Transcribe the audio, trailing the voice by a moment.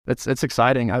It's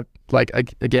exciting.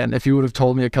 Again, if you would have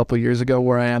told me a couple of years ago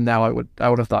where I am now, I would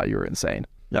have thought you were insane.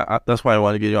 Yeah, that's why I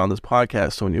want to get you on this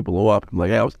podcast. So when you blow up, I'm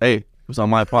like, hey, it was on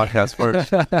my podcast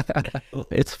first.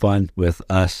 It's fun with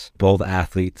us, both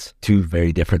athletes, two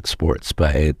very different sports,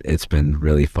 but it's been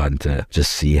really fun to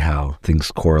just see how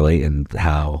things correlate and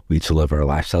how we each live our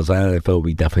lifestyles. I feel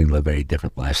we definitely live very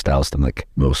different lifestyles than like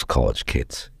most college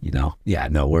kids, you know? Yeah,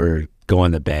 no, we're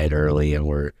going to bed early and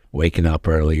we're waking up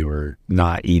early. We're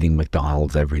not eating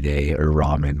McDonald's every day or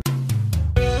ramen.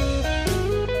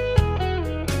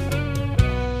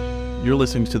 You're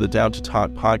listening to the Down to Talk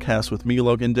podcast with me,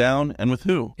 Logan Down, and with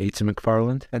who? Aiton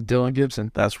McFarland. And Dylan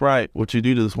Gibson. That's right. What'd you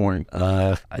do this morning?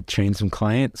 I trained some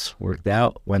clients, worked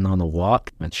out, went on a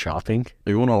walk, went shopping.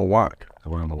 You went on a walk? I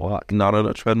went on a walk. Not on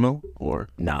a treadmill, or?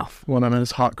 No. When I'm in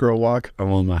his hot girl walk.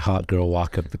 I'm on my hot girl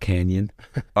walk up the canyon.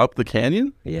 Up the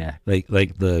canyon? Yeah. Like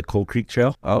the Cold Creek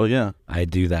Trail. Oh, yeah. I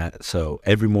do that. So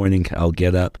every morning I'll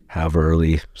get up, however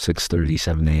early, 6:30,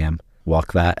 7 a.m.,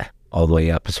 walk that all the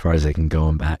way up as far as I can go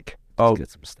and back. Oh,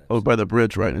 get some steps. By the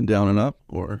bridge, right, and down and up,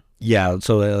 or? Yeah,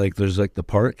 so like there's like the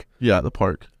park. Yeah, the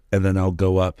park. And then I'll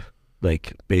go up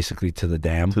like basically to the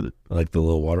dam, like the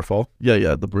little waterfall.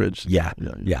 Yeah, the bridge. Yeah.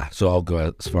 So I'll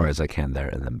go as far as I can there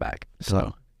and then back.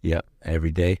 So, yeah,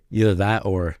 every day. Either that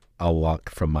or I'll walk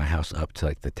from my house up to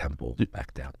like the temple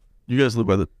back down. You guys live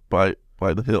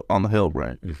by the hill, on the hill,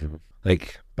 right? Mm-hmm.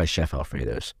 Like by Chef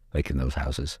Alfredo's, like in those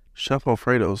houses. Chef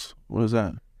Alfredo's, what is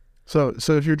that? So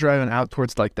if you're driving out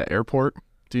towards like the airport,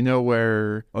 do you know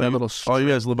where little street? Oh, you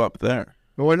guys live up there.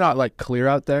 Well, we're not like clear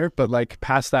out there, but like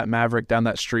past that Maverick down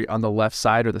that street on the left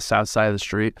side or the south side of the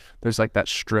street, there's like that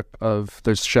strip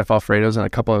there's Chef Alfredo's and a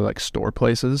couple of like store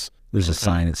places. There's a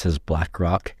sign that says Black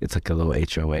Rock. It's like a little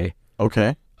HOA.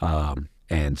 Okay.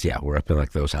 And yeah, we're up in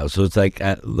like those houses. So it's like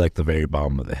at like the very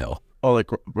bottom of the hill. Oh, like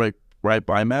right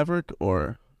by Maverick,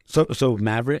 or? So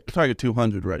Maverick. You're talking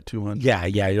 200, right? 200. Yeah,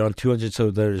 you're on 200.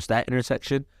 So there's that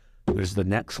intersection. There's the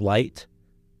next light,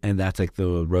 and that's like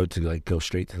the road to like go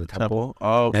straight to the temple.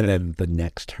 Oh, okay. And then the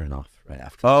next turn off right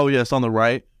after. Oh, yeah, it's on the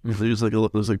right. There's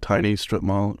like tiny strip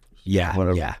mall. Yeah,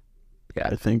 whatever. Yeah.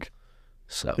 I think.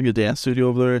 So like a dance studio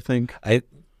over there, I think.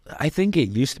 I think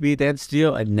it used to be a dance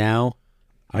studio, and now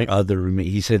my other roommate,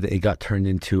 he said that it got turned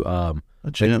into a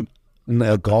gym,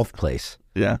 a golf place.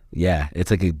 Yeah. Yeah, it's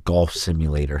like a golf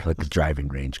simulator, like a driving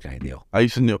range kind of deal. I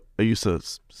used to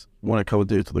want to come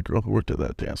date to the girl who worked at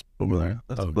that dance over there.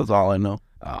 That's all I know.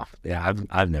 Oh, yeah,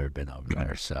 I've never been over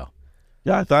there, so.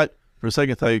 Yeah, I thought, for a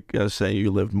second, you guys were saying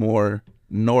you lived more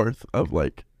north of,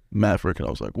 like, Maverick, and I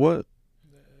was like, what?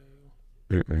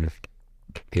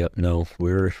 Yep, no,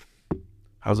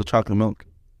 How's the chocolate milk?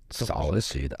 Solid,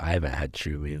 dude. I haven't had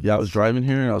chewy. Yeah, I was driving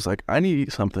here, and I was like, I need to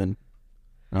eat something.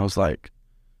 And I was like,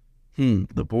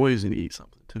 the boys need to eat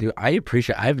something, too. Dude, I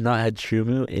have not had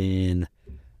Chumu in,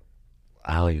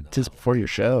 I don't even know. Just before your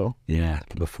show. Yeah,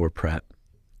 before prep.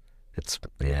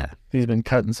 Yeah. He's been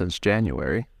cutting since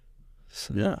January.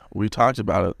 So. Yeah, we talked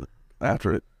about it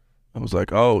after it. I was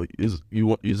like, oh,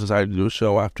 you decided to do a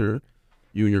show after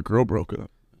you and your girl broke up.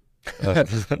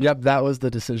 Yep, that was the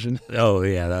decision. Oh,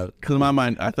 yeah. Because in my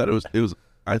mind, I thought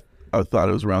I thought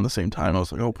it was around the same time. I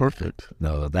was like, oh, perfect.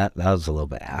 No, that was a little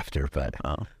bit after, but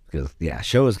because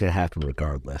show is gonna happen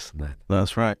regardless.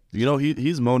 That's right. You know,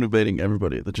 he's motivating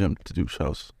everybody at the gym to do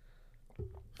shows.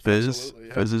 Fizz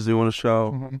is doing a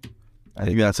show. Mm-hmm. I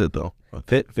think that's it though.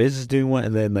 Fizz is doing one,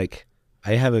 and then like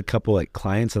I have a couple like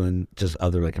clients, and then just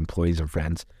other like employees and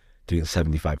friends doing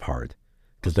 75 hard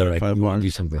because they're like, we want to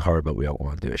do something hard, but we don't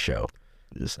want to do a show.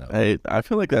 So. Hey, I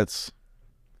feel like that's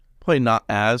probably not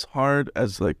as hard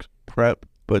as like prep,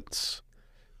 but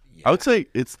I would say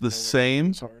it's the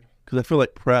same because I feel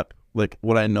like prep, like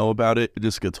what I know about it, it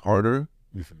just gets harder.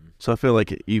 Mm-hmm. So I feel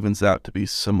like it evens out to be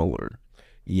similar.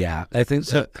 Yeah, I think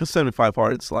so. Because 75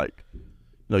 hard, it's like,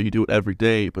 you do it every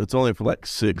day, but it's only for like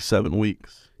 6-7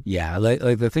 weeks. Yeah, like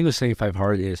the thing with 75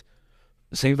 hard is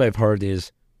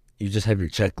you just have your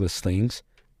checklist things,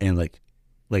 and like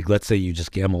let's say you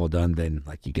just get them all done, then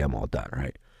like you get them all done,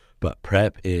 right? But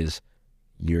prep is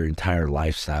your entire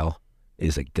lifestyle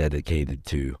is like dedicated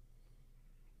to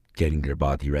getting your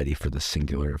body ready for the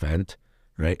singular event,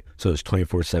 right? So it's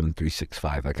 24/7,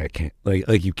 365. Like I can't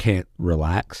like you can't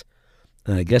relax.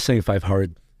 And I guess 75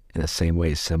 hard in the same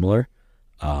way is similar,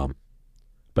 but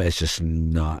it's just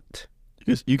not.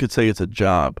 You could say it's a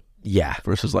job. Yeah.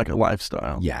 Versus like a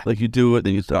lifestyle. Yeah. Like you do it,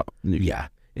 then you stop. Yeah,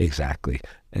 exactly.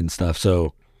 And stuff.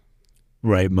 So,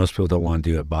 right, most people don't want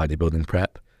to do a bodybuilding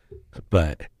prep,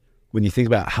 but when you think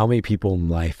about how many people in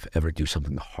life ever do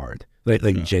something hard, like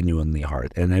genuinely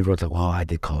hard, and everyone's like, well, I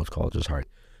did college. College is hard.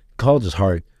 College is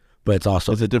hard, but it's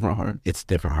also It's a different hard. it's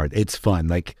different hard. It's fun.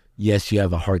 Like, yes, you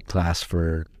have a hard class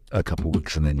for a couple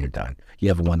weeks and then you're done. You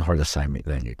have one hard assignment,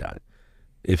 then you're done.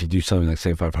 If you do something like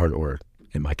 75 hard, or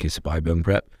in my case, a bodybuilding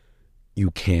prep,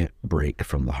 you can't break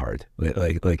from the hard.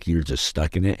 Like you're just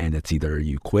stuck in it, and it's either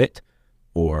you quit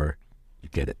or you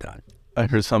get it done. I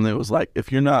heard something that was like,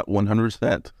 if you're not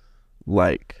 100%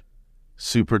 like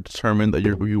super determined that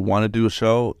you want to do a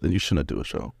show, then you shouldn't do a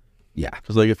show. Yeah.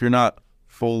 Because like if you're not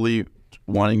fully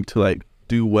wanting to like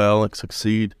do well and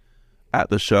succeed at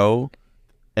the show,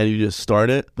 and you just start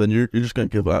it, then you're just gonna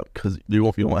give up because you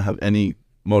won't have any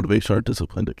motivation or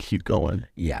discipline to keep going.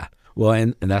 Yeah. Well,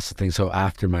 and that's the thing. So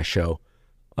after my show,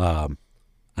 I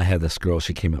had this girl.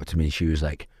 She came up to me. She was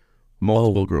like,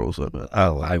 Multiple girls, I bet.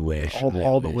 "Oh, I wish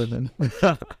All the women.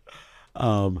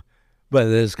 But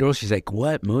this girl, she's like,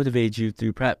 "What motivates you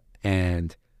through prep?"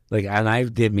 And like, and I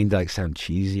didn't mean to like sound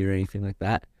cheesy or anything like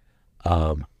that.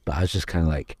 But I was just kind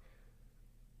of like,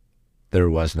 there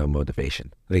was no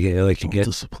motivation. Like you get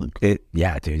discipline.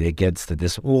 Yeah, dude, it gets to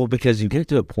this. Well, because you get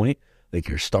to a point like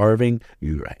you're starving,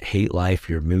 you hate life,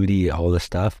 you're moody, all this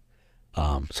stuff.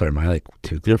 Sorry, am I like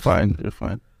too? You're fine. You're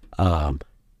fine.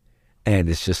 And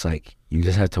it's just like you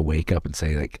just have to wake up and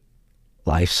say like,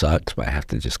 life sucks, but I have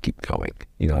to just keep going.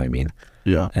 You know what I mean?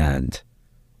 Yeah. And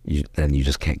then you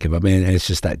just can't give up. And it's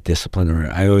just that discipline. Or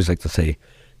I always like to say,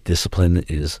 discipline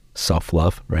is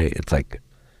self-love, right? It's like,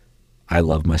 I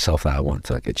love myself that I want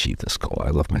to like achieve this goal. I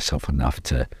love myself enough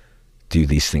to do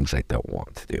these things I don't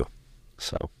want to do.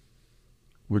 So,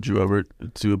 would you ever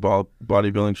do a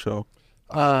bodybuilding show?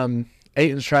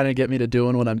 Aiton's trying to get me to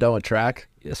doing when I'm done with track.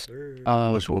 yes, sir.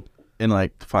 Which will in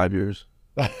like 5 years.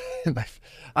 I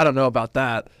don't know about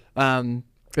that.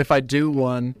 If I do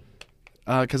one,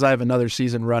 because I have another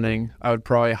season running, I would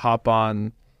probably hop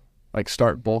on, like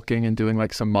start bulking and doing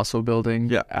like some muscle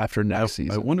building after next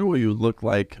season. I wonder what you would look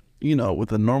like, you know,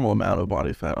 with a normal amount of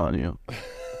body fat on you.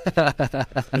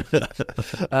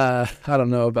 I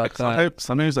don't know about that.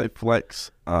 Sometimes I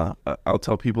flex. I'll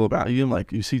tell people about you. I'm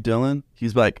like, you see Dylan?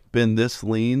 He's like been this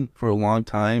lean for a long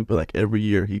time, but like every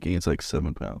year he gains like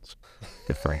 7 pounds.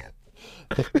 Good for him.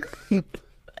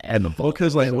 And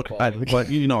because like, but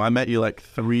you know, I met you like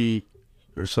 3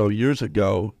 or so years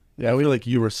ago. Yeah, we feel like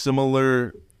you were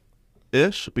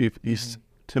similar-ish.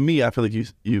 To me, I feel like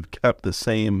you've kept the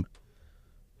same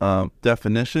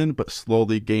definition, but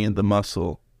slowly gained the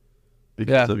muscle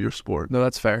because of your sport. No,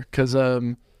 that's fair. Because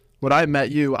when I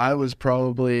met you, I was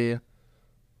probably,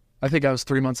 I think I was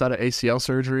 3 months out of ACL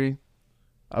surgery.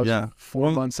 I was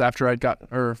 4 months after I'd got,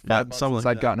 or 5 months since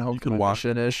I'd gotten home from my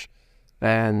mission-ish.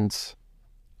 And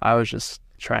I was just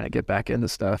trying to get back into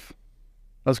stuff.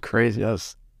 That was crazy. That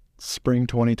was spring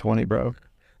 2020, bro.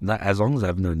 As long as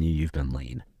I've known you, you've been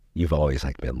lean. You've always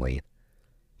like been lean.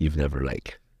 You've never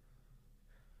like.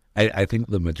 I think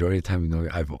the majority of the time, you know,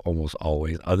 I've almost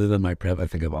always, other than my prep, I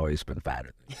think I've always been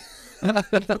fatter.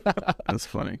 That's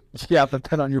funny. Yeah, but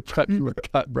then on your prep, you were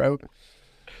cut, bro.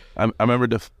 I remember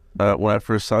when I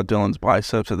first saw Dylan's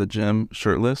biceps at the gym,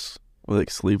 shirtless, or like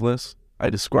sleeveless, I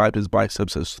described his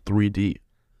biceps as 3D.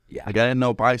 Yeah. Like I didn't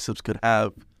know biceps could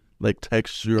have like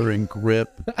texture and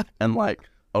grip and like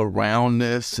a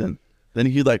roundness, and then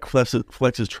he like flex his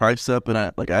tricep, and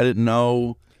I didn't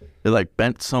know it like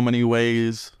bent so many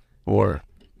ways. Or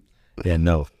yeah,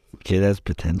 no, kid has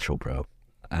potential, bro.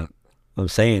 I'm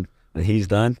saying when he's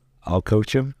done, I'll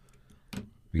coach him.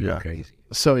 We go crazy.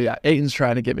 So yeah, Aiton's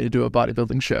trying to get me to do a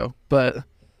bodybuilding show, but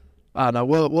I don't know.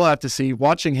 We'll have to see.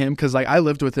 Watching him, because like I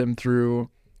lived with him through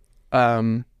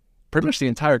pretty much the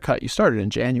entire cut. You started in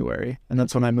January, and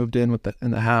that's when I moved in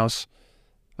in the house.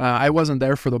 I wasn't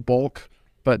there for the bulk,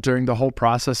 but during the whole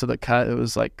process of the cut, it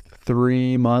was like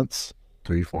 3 months.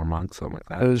 3-4 months, something like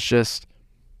that. It was just,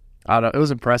 I don't know, it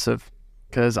was impressive,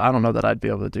 because I don't know that I'd be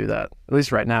able to do that, at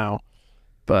least right now.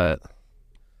 But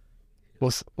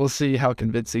we'll see how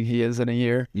convincing he is in a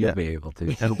year. You'll be able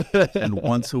to. And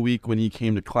once a week when you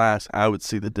came to class, I would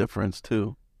see the difference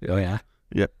too. Oh yeah.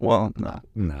 Yeah. Well, no.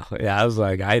 Yeah, I was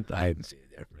like, I didn't see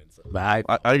the difference. But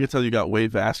I could tell you got way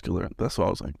vascular. That's why I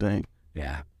was like, dang.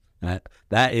 Yeah.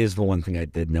 That is the one thing I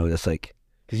did notice, like,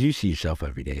 because you see yourself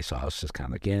every day, so I was just kind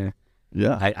of like, yeah.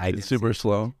 Yeah. It's super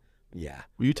slow. Yeah.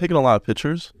 Were you taking a lot of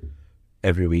pictures?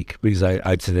 Every week, because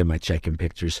I'd send in my check-in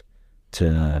pictures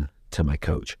to my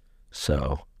coach.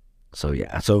 So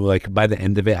yeah. So like by the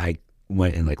end of it, I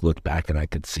went and like looked back and I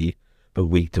could see, but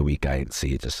week to week I didn't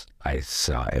see it. Just I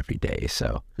saw it every day.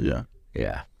 So yeah.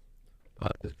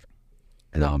 But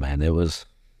no, man, it was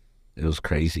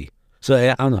crazy. So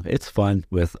I don't know. It's fun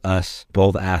with us,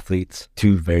 both athletes,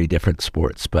 two very different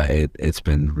sports, but it's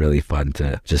been really fun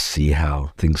to just see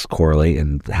how things correlate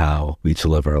and how we each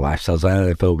live our lifestyles.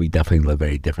 I feel we definitely live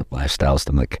very different lifestyles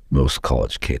than like most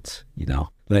college kids, you know?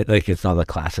 Like it's not the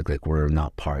classic, like we're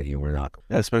not partying, we're not.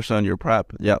 Yeah, especially on your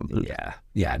prep. Yeah.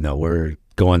 Yeah, no, we're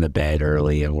going to bed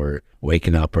early and we're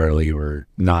waking up early. We're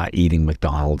not eating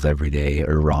McDonald's every day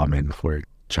or ramen. We're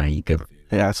trying to eat good.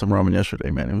 Yeah, I had some ramen yesterday,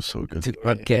 man. It was so good. Dude,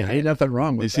 okay, ain't nothing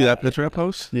wrong with You see that picture I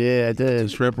post? Yeah, I did.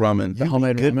 Shrimp ramen. The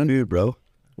homemade good ramen. food, bro.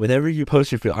 Whenever you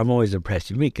post your food, I'm always impressed.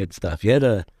 You make good stuff. You had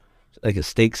a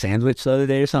steak sandwich the other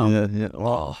day or something. Yeah.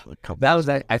 Oh, that was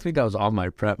that. I think I was on my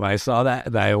prep when I saw that,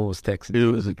 and I almost texted. It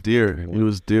was a deer. It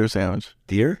was deer sandwich.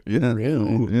 Deer? Yeah.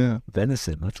 Really? Ooh, yeah.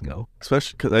 Venison. Let's go.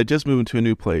 Especially because I just moved into a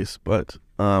new place, but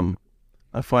I'm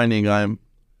finding I'm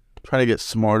trying to get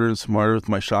smarter and smarter with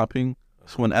my shopping.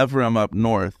 So whenever I'm up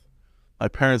north, my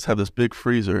parents have this big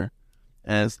freezer,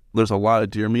 and there's a lot of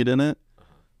deer meat in it,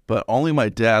 but only my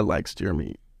dad likes deer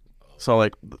meat. So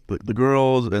like the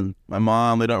girls and my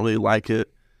mom, they don't really like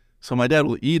it. So my dad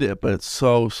will eat it, but it's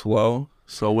so slow.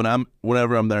 So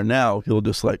whenever I'm there now, he'll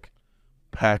just like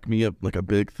pack me up like a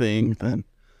big thing. Then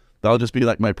that'll just be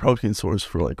like my protein source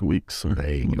for like weeks or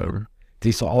whatever. It's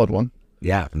a solid one.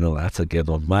 Yeah, no, that's a good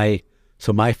one. My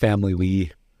family,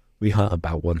 we hunt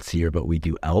about once a year, but we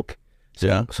do elk.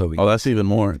 So we, that's even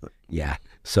more. Yeah.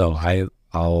 So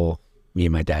me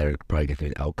and my dad are probably going to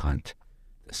do an elk hunt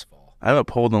this fall. I haven't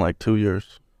pulled in like 2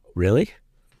 years. Really?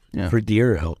 Yeah. For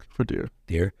deer or elk? For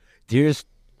deer. Deer's,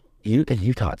 in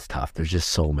Utah, it's tough. There's just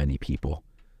so many people.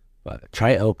 But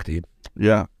try elk, dude.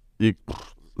 Yeah. It's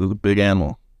a big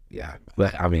animal. Yeah.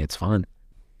 But, I mean, it's fun.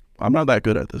 I'm not that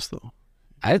good at this, though.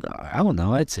 I don't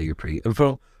know. I'd say you're pretty...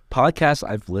 For podcasts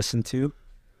I've listened to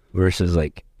versus,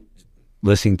 like,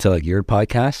 listening to, like, your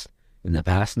podcast in the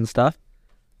past and stuff,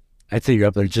 I'd say you're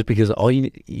up there just because all I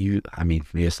mean,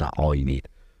 maybe it's not all you need,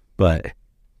 but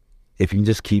if you can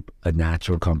just keep a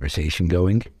natural conversation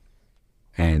going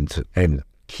and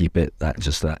keep it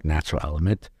that natural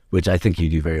element, which I think you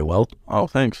do very well. Oh,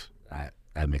 thanks.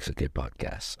 That makes a good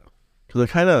podcast.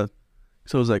 Because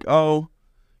so it was like,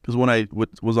 because when I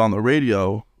was on the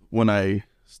radio, when I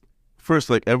first,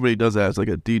 like everybody does that as like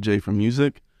a DJ for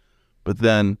music, but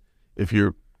then if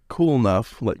you're cool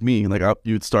enough, like me, like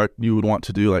you would want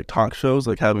to do like talk shows,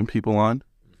 like having people on.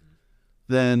 Mm-hmm.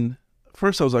 Then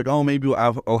first I was like, maybe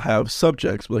I'll have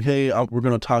subjects, like, hey, we're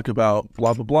going to talk about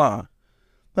blah, blah, blah.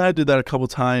 Then I did that a couple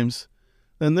times,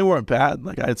 and they weren't bad.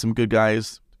 Like I had some good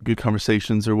guys, good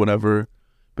conversations or whatever.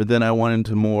 But then I wanted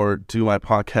to more do my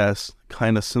podcast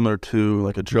kind of similar to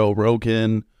like a Joe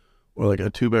Rogan or like a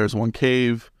Two Bears, One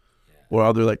Cave or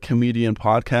other like comedian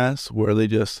podcasts where they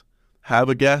just have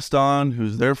a guest on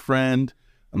who's their friend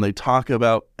and they talk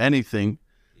about anything.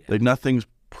 Like nothing's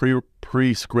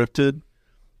pre-scripted.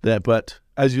 But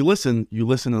as you listen to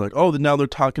like, now they're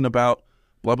talking about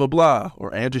blah, blah, blah.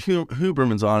 Or Andrew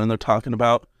Huberman's on and they're talking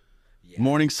about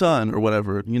Morning Sun or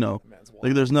whatever,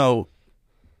 Like there's no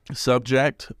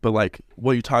subject, but like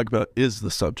what you talk about is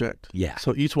the subject. Yeah.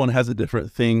 So each one has a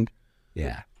different thing.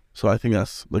 Yeah. So I think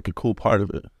that's like a cool part of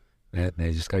it.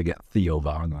 They just got to get Theo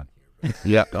Vaughn on here.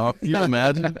 Yeah. Oh, you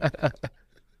imagine?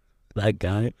 That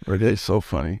guy. It's so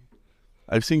funny.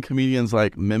 I've seen comedians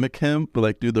like mimic him, but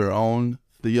like do their own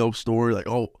Theo story. Like,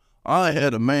 I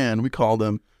had a man, we called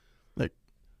him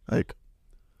like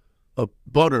a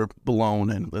butter balloon,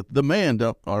 and the man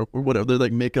or whatever. They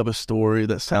like make up a story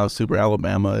that sounds super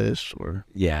Alabama-ish, or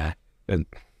and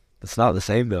it's not the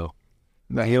same though.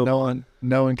 No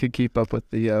one could keep up with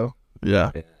Theo.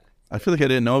 Yeah. I feel like I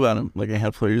didn't know about him like a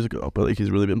handful of years ago, but like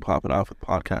he's really been popping off with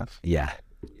podcasts. Yeah.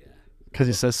 Because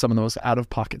he says some of the most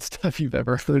out-of-pocket stuff you've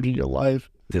ever heard in your life.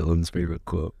 Dylan's favorite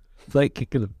quote. It's like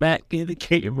kicking it back in the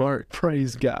Kmart.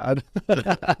 Praise God.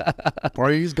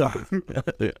 Praise God.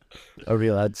 Yeah. Are we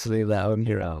allowed to say that one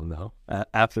here? I don't know.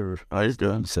 After he's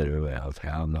good. Said earlier, I was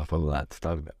like, I don't know if I'm allowed to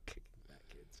talk about kicking back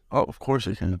kids. Oh, of course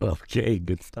you can. Okay,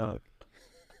 good stuff.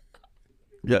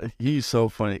 Yeah, he's so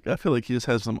funny. I feel like he just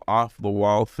has some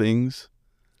off-the-wall things.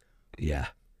 Yeah.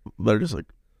 They're just like,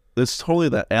 it's totally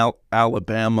that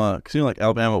Alabama, because like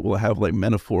Alabama will have like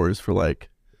metaphors for like,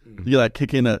 like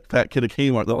kicking a fat kid at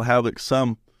Kmart. They'll have like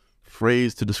some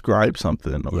phrase to describe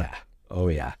something. Yeah. Oh,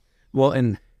 yeah. Well,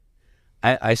 and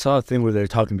I saw a thing where they're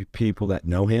talking to people that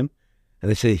know him,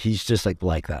 and they say he's just like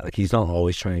that. Like he's not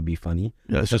always trying to be funny.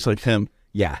 Yeah, it's just like him.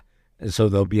 Yeah. And so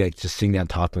they'll be like just sitting down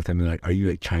talking with him and like, are you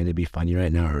like trying to be funny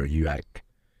right now, or are you like,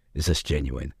 is this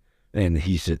genuine? And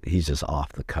he's just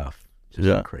off the cuff.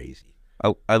 Just crazy.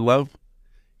 I love,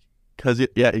 because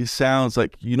he sounds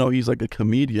like, he's like a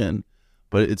comedian,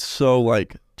 but it's so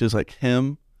like just like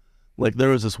him. Like there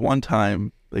was this one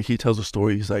time, like he tells a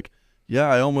story. He's like, yeah,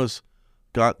 I almost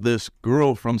got this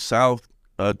girl from South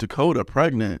Dakota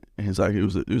pregnant. And he's like, it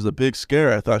was a big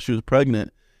scare. I thought she was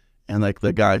pregnant. And like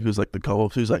the guy who's like the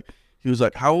co-host, he was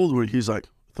like, how old were you? He's like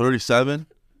 37.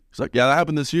 He's like, yeah, that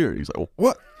happened this year. He's like,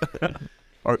 what?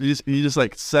 Or he just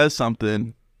like says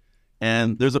something.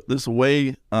 And there's this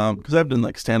way, because I've done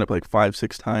like stand up like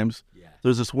 5-6 times. Yeah.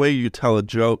 There's this way you tell a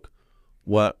joke,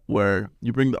 where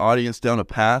you bring the audience down a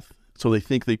path so they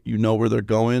think that you know where they're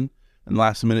going, and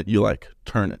last minute you like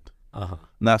turn it. And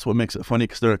that's what makes it funny,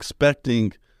 because they're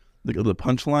expecting the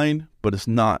punchline, but it's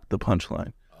not the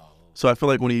punchline. So I feel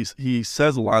like when he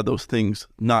says a lot of those things,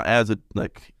 not as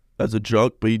a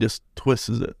joke, but he just twists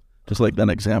it, just like that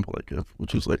example I give,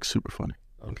 which was like super funny.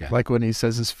 Okay. Like when he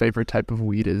says his favorite type of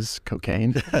weed is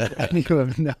cocaine. And you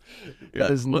have that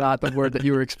is not the word that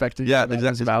you were expecting. Yeah,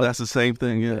 exactly. That's the same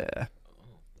thing. Yeah.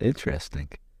 Interesting.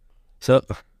 So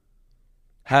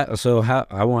I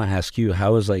want to ask you,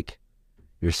 how was like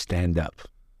your stand-up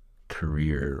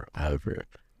career, however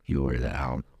you were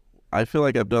that? I feel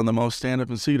like I've done the most stand-up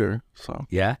in Cedar. So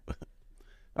yeah.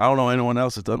 I don't know anyone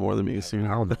else that's done more than me. I don't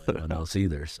know anyone else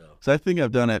either. So I think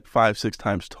I've done it 5-6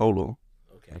 times total.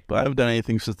 Okay. But I haven't done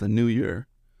anything since the new year.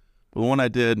 But the one I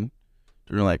did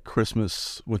during like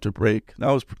Christmas, winter break, that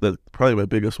was probably my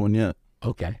biggest one yet.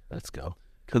 Okay, let's go.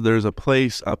 Because there's a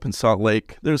place up in Salt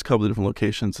Lake. There's a couple of different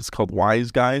locations. It's called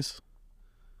Wise Guys.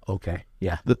 Okay,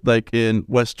 yeah. Like in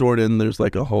West Jordan, there's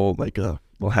like a whole, they'll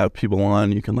have people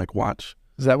on, you can like watch.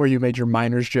 Is that where you made your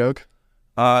miners joke?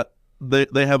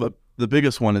 They have the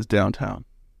biggest one is downtown.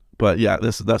 But yeah,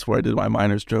 that's where I did my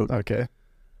miners joke. Okay.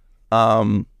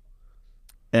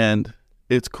 And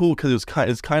it's cool because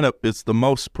it's the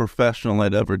most professional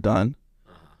I'd ever done.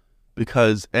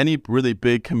 Because any really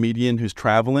big comedian who's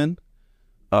traveling,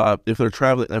 if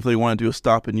they want to do a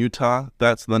stop in Utah,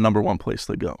 that's the number one place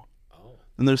they go. Oh.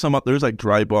 And there's like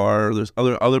Dry Bar, there's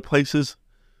other places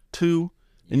too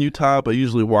in Utah, but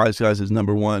usually Wise Guys is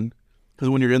number one. Because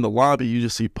when you're in the lobby, you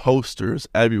just see posters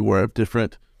everywhere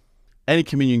of any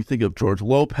comedian you can think of, George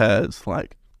Lopez,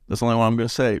 like, that's the only one I'm going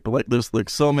to say. But like, there's like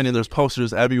so many, there's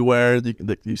posters everywhere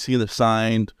that you see they're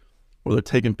signed, or they're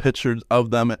taking pictures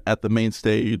of them at the main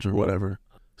stage or whatever.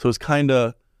 So it's kind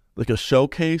of like a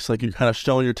showcase, like you're kind of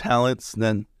showing your talents, and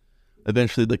then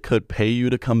eventually they could pay you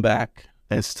to come back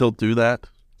and still do that.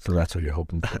 So that's what you're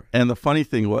hoping for. And the funny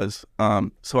thing was,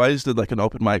 so I just did like an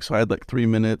open mic, so I had like 3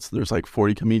 minutes. There's like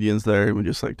 40 comedians there, and we're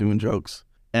just like doing jokes.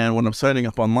 And when I'm signing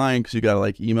up online, because you got to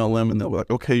like email them, and they'll be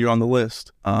like, okay, you're on the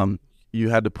list. You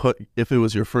had to put if it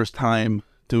was your first time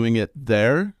doing it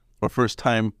there, or first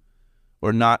time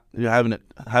or not, you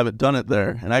haven't done it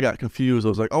there. And I got confused. I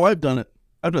was like, oh, I've done it.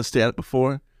 I've done stand-up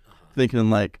before,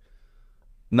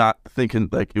 not thinking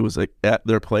like it was like at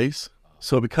their place.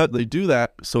 So because they do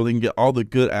that, so they can get all the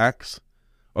good acts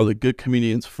or the good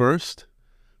comedians first,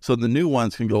 so the new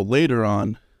ones can go later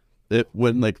on,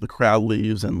 when like the crowd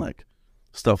leaves and like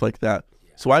stuff like that.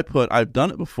 So I've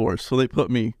done it before. So they put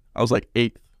me, I was like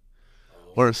 8th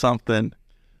or something.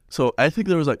 So I think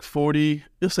there was like 40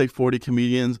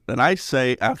 comedians. And I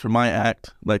say after my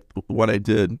act, like what I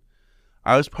did,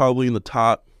 I was probably in the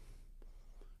top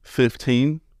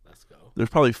 15. Let's go. There's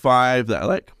probably 5 that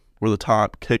like were the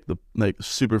top, kicked the like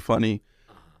super funny.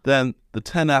 Then the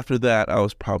 10 after that, I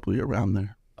was probably around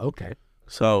there. Okay.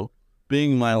 So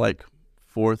being my like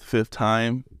 4th, 5th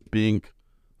time, being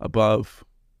above,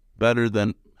 better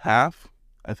than half,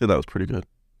 I think that was pretty good.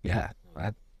 Yeah,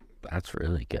 that's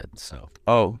really good. So.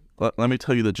 Oh, let me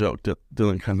tell you the joke.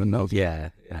 Dylan kind of knows. Yeah.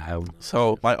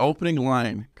 So my opening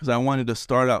line, because I wanted to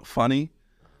start out funny,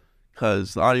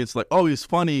 because the audience is like, oh, he's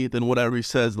funny, then whatever he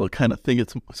says, they'll kind of think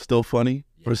it's still funny.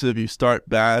 Yeah. Versus if you start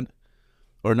bad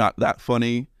or not that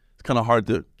funny, it's kind of hard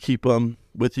to keep them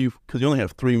with you, because you only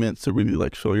have 3 minutes to really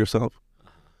like show yourself.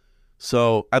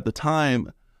 So at the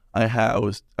time, I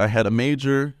had a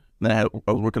major, and then I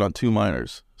was working on 2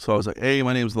 minors. So I was like, hey,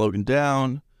 my name is Logan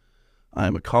Down.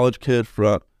 I'm a college kid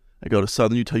I go to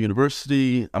Southern Utah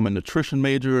University. I'm a nutrition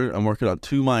major. I'm working on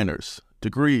 2 minors,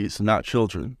 degrees, not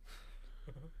children.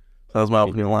 That was my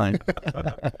opening line.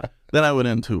 Then I went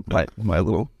into my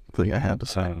little thing I had to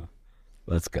say.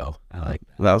 Let's go. I like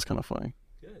that. That was kind of funny.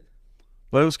 Good.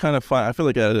 But it was kind of fun. I feel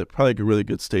like I had probably a really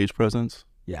good stage presence.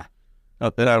 Yeah.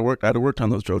 And I'd worked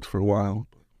on those jokes for a while.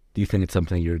 Do you think it's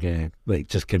something you're going to like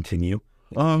just continue?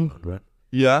 Right.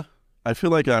 Yeah. I feel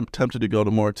like I'm tempted to go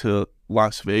more to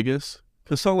Las Vegas,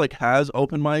 because Salt Lake has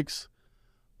open mics,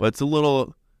 but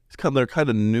they're kind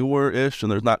of newer-ish, and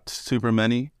there's not super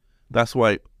many. That's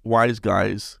why Wise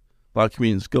Guys, a lot of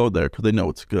comedians go there because they know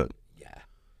it's good. Yeah.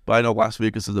 But I know Las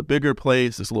Vegas is a bigger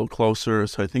place. It's a little closer.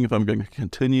 So I think if I'm going to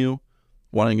continue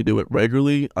wanting to do it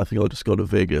regularly, I think I'll just go to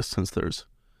Vegas since there's,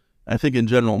 I think in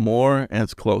general, more and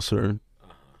it's closer.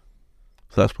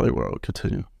 So that's probably where I'll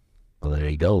continue. Well, there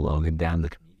you go, Logan, down the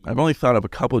comedian. I've only thought of a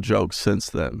couple jokes since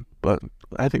then, but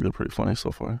I think they're pretty funny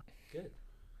so far. Good.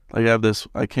 Like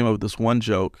I came up with this one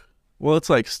joke. Well, it's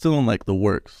like still in like the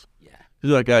works. Yeah.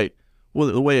 Like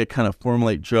the way I kind of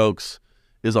formulate jokes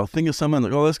is I'll think of something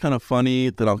like, oh, that's kind of funny.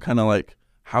 Then I'll kind of like,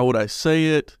 how would I say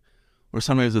it? Or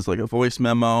sometimes it's like a voice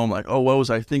memo. I'm like, oh, what was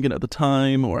I thinking at the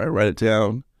time? Or I write it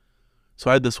down.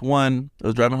 So I had this one. I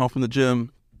was driving home from the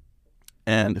gym.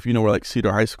 And if you know where like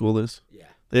Cedar High School is, yeah,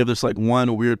 they have this like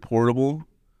one weird portable,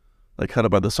 like kind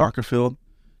of by the soccer field.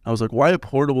 I was like, why are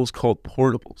portables called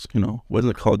portables? You know, why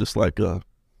isn't it called just like a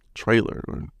trailer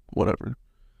or whatever?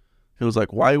 It was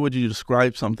like, why would you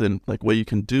describe something like what you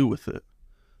can do with it?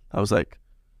 I was like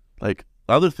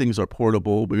other things are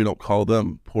portable, but you don't call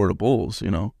them portables,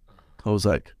 you know? I was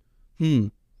like,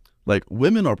 like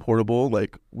women are portable.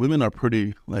 Like women are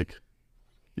pretty, like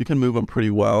you can move them pretty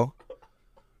well.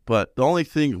 But the only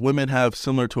thing women have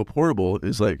similar to a portable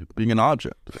is like being an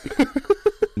object.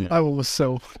 Yeah. I was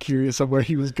so curious of where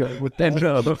he was going with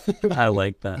that. I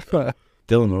like that.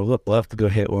 Dylan, we'll have to go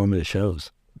hit one of the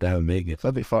shows. That would make it.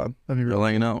 That'd be fun. That'd be really. I'll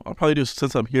let you know. I'll probably do,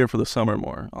 since I'm here for the summer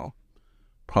more, I'll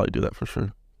probably do that for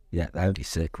sure. Yeah, that'd be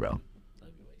sick, bro.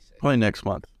 That'd be really sick. Probably next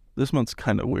month. This month's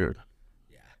kind of weird.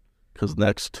 Yeah. Because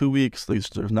next 2 weeks,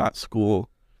 there's not school.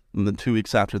 And then 2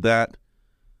 weeks after that,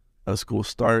 school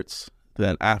starts.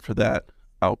 Then after that,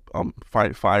 I'll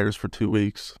fight fires for 2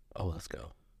 weeks. Oh, let's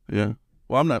go. Yeah.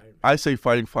 Well, I'm not. I say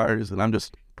fighting fires, and I'm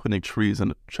just putting trees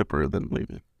in a chipper, then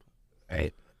leaving.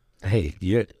 Right. Hey,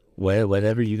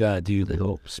 whatever you gotta do to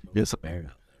go. Yes.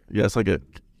 Yeah. It's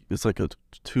like a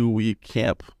 2 week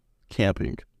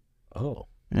camping. Oh.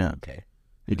 Yeah. Okay.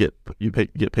 You get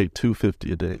paid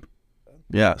 $250 a day.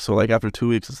 Yeah. So like after 2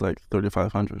 weeks, it's like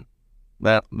 $3,500.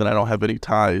 Then I don't have any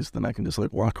ties. Then I can just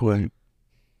like walk away.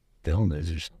 Dylan,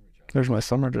 there's my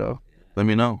summer job. Let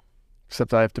me know.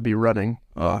 Except I have to be running.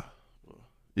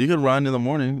 You can run in the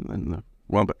morning and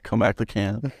come back to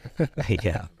camp.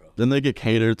 Yeah. Then they get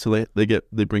catered, so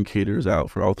they bring caterers out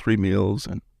for all 3 meals,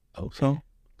 and so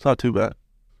it's not too bad.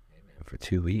 For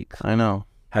 2 weeks. I know.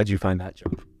 How'd you find that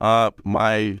job?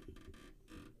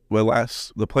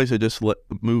 The place I just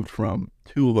moved from,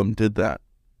 2 of them did that.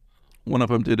 One of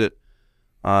them did it.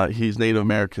 He's Native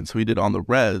American, so he did it on the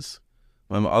res.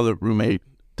 My other roommate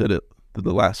did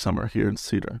the last summer here in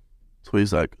Cedar. So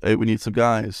he's like, hey, we need some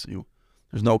guys.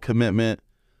 There's no commitment.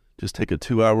 Just take a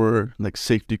 2-hour like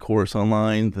safety course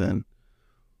online. Then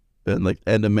like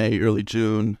end of May, early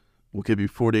June, we'll give you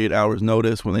 48 hours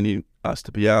notice when they need us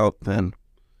to be out. Then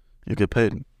you get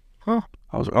paid. Huh.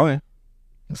 I was like, oh yeah.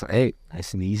 It's like, hey,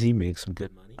 nice and easy, make some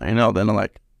good money. I know. Then I'm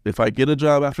like, if I get a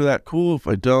job after that, cool. If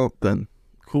I don't, then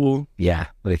cool. Yeah,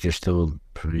 like you're still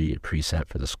pretty preset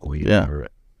for the school year. Yeah.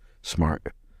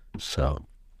 Smart. So,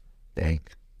 dang.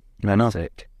 I know.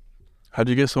 Sick. How'd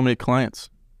you get so many clients?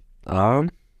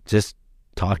 Just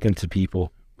talking to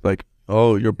people. Like,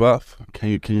 oh, you're buff. Can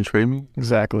you trade me?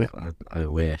 Exactly. I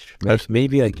wish.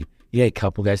 Maybe like a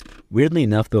couple guys. Weirdly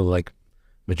enough, though, like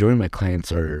majority of my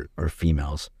clients are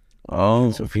females.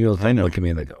 Oh, so females I know. Look at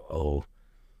me and they go, "Oh,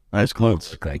 nice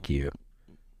clothes, look like you."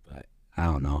 But I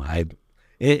don't know.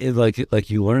 It like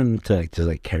you learn to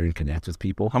like care and connect with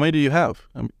people. How many do you have?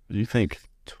 Do you think?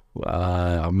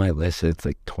 On my list, it's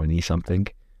like 20 something.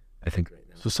 I think. Right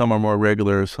now. So some are more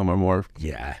regular, some are more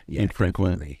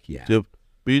infrequent. Yeah.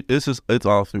 It's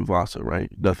all through Vasa,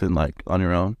 right? Nothing like on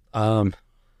your own. Well,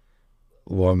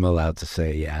 I'm allowed to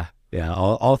say, yeah,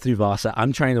 all through Vasa.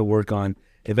 I'm trying to work on.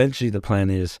 Eventually, the plan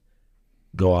is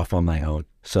go off on my own.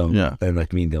 So yeah, and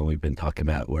like me and Dylan, we've been talking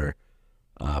about where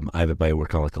I have everybody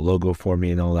work on like a logo for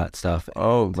me and all that stuff.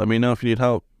 Oh, let me know if you need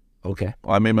help. Okay.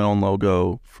 Well, I made my own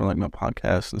logo for like my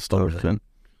podcast and stuff. Oh, really?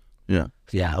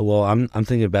 Yeah. Well, I'm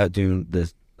thinking about doing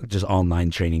this just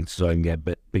online training so I can get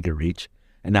bigger reach.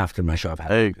 And after my show, I've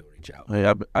had people reach out.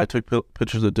 Hey, I took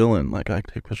pictures of Dylan. Like I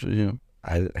take pictures of you.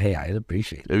 I'd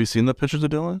appreciate it. Have you seen the pictures of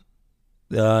Dylan?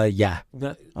 Yeah.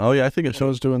 Oh yeah, I think it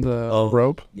shows doing the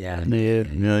rope. Yeah.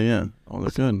 Yeah. Oh, they're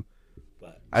good.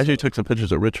 I actually took some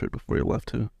pictures of Richard before you left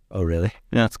too. Oh really?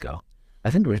 Yeah. Let's go.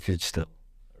 I think Richard's still.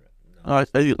 Oh, I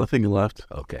think he left.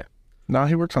 Okay. No,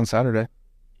 he works on Saturday.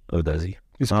 Oh, does he?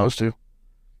 He's supposed to.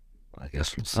 I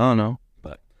guess. I don't know.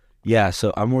 But yeah,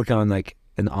 so I'm working on like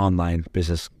an online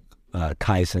business,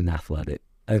 Kaizen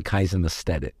Kaizen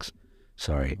aesthetics.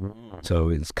 Sorry. So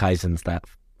it's Kaizen's that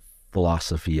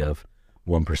philosophy of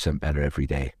 1% better every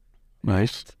day.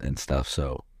 Nice. And stuff.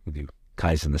 So we do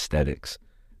Kaizen aesthetics.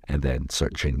 and then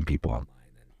start training people online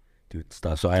and doing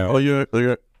stuff. So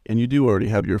and you do already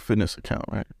have your fitness account,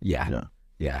 right?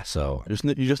 Yeah. So you just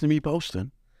need to be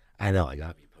posting. I know I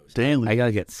gotta be posting daily. I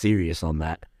gotta get serious on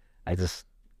that. I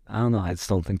don't know. I just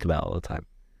don't think about it all the time.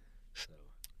 So.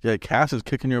 Yeah, Cass is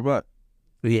kicking your butt.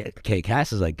 Yeah, okay.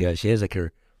 Cass is like good. She has like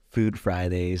her Food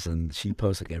Fridays, and she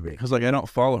posts like every. Because like I don't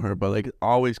follow her, but like it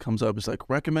always comes up. It's like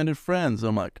recommended friends.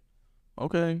 I'm like,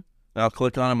 okay. And I'll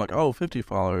click on. I'm like, oh, 50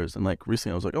 followers. And like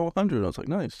recently, I was like, oh, 100. I was like,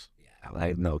 nice. Yeah,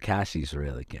 like no, Cassie's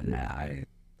really good. Yeah,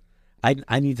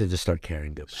 I need to just start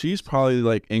caring about. She's probably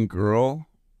like in girl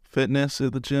fitness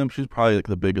at the gym. She's probably like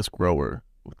the biggest grower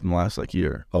within the last like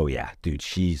year. Oh yeah, dude,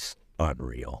 she's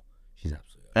unreal. She's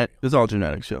absolutely unreal. It's all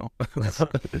genetics, yo.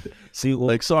 See, well,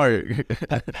 like sorry,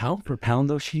 pound for pound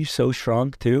though, she's so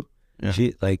strong too. Yeah.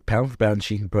 She like pound for pound,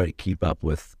 she can probably keep up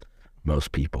with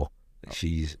most people.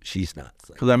 She's nuts.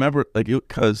 Because I remember like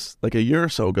a year or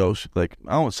so ago, she, like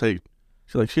I don't say,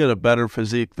 she had a better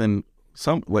physique than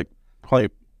some like probably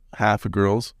half of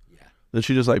girls. Yeah. Then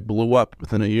she just like blew up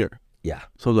within a year. Yeah.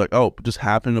 So like, oh, just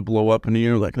happened to blow up in a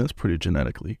year. Like that's pretty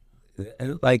genetically.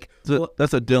 Like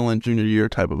that's a Dylan junior year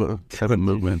type of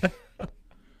movement.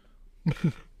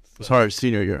 Sorry,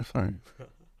 senior year. Sorry.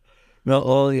 No,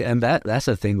 well, yeah, and that's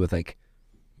the thing with like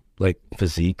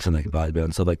physiques and like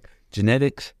bodybuilding. So like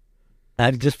genetics,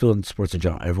 I just feel in sports in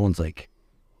general, everyone's like,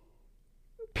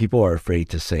 people are afraid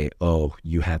to say, oh,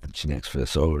 you have the genetics for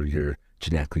this, or you're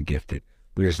genetically gifted.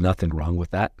 There's nothing wrong with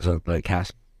that. So like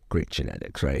has great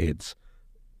genetics, right? It's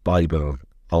bodybuilding.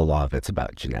 A lot of it's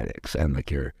about genetics and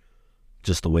like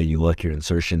just the way you look, your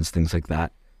insertions, things like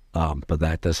that. But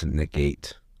that doesn't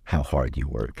negate how hard you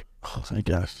work. Oh, I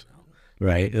guess.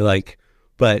 Right? Like,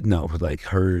 but no, like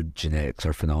her genetics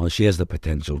are phenomenal. She has the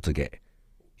potential to get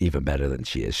even better than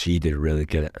she is. She did really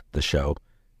good at the show,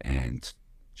 and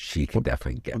she can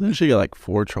definitely get. Didn't she get like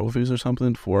 4 trophies or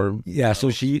something? 4. Yeah. So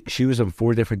she was in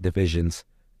 4 different divisions,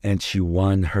 and she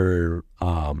won her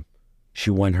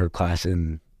class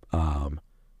in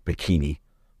bikini,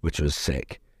 which was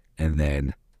sick. And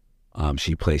then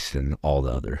she placed in all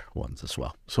the other ones as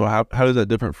well. So how is that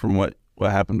different from what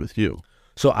happened with you?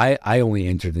 So I only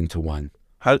entered into 1.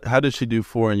 How did she do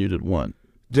 4 and you did 1?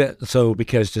 So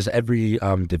because just every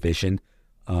division,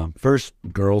 first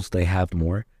girls, they have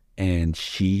more, and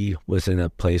she was in a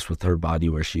place with her body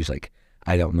where she's like,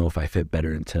 I don't know if I fit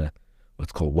better into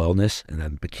what's called wellness and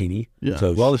then bikini. Yeah,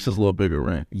 so wellness is a little bigger,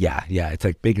 right? Yeah, it's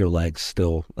like bigger legs,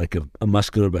 still like a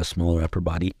muscular but smaller upper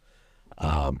body.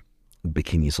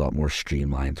 Bikini is a lot more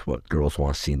streamlined, what girls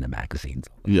want to see in the magazines.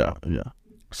 Yeah.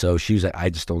 So she was like, I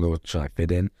just don't know what should I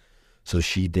fit in. So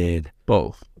she did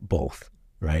both,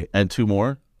 right? And 2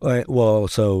 more? Well,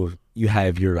 so you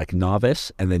have your like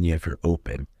novice, and then you have your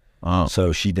open. Oh.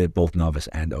 So she did both novice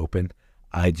and open.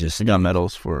 She got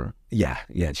medals for. Yeah,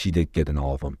 she did good in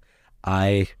all of them.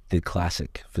 I did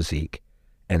classic physique,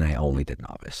 and I only did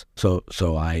novice. So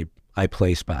I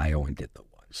placed, but I only did the 1.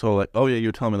 So like, oh yeah,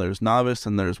 you're telling me there's novice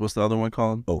and there's, what's the other one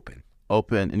called?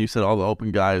 Open, and you said all the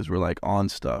open guys were like on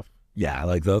stuff. Yeah,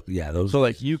 like those. Yeah, those. So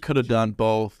like you could have done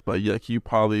both, but like you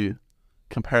probably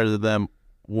compared to them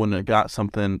wouldn't have got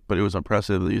something, but it was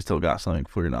impressive that you still got something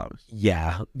for your novice.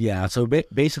 Yeah. So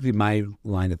basically, my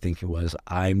line of thinking was,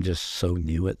 I'm just so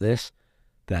new at this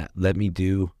that let me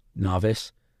do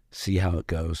novice, see how it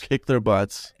goes, kick their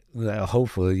butts.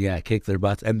 Hopefully, kick their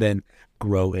butts, and then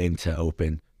grow into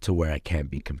open to where I can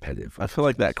be competitive. I feel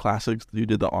like that classics, you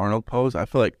did the Arnold pose. I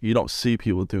feel like you don't see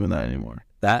people doing that anymore.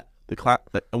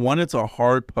 One, it's a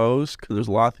hard pose because there's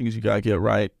a lot of things you gotta get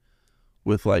right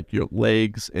with like your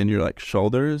legs and your like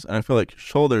shoulders, and I feel like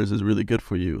shoulders is really good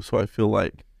for you. So I feel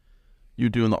like you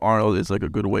doing the Arnold is like a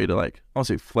good way to like, I don't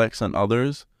say flex on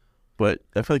others, but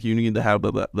I feel like you need to have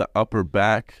the upper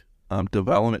back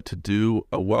development to do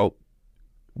a well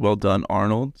done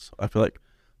Arnold's. I feel like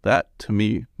that to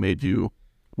me made you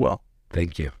well.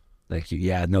 Thank you.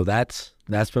 Yeah, no, that's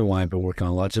been why I've been working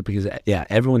on a lot, just because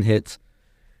everyone hits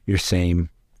your same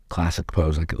classic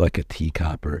pose, like a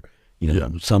teacup or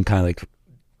some kind of like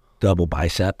double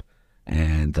bicep,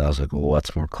 and I was like, well,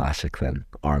 what's more classic than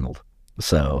Arnold?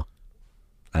 So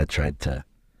I tried to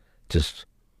just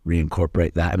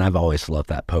reincorporate that, and I've always loved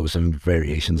that pose and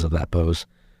variations of that pose,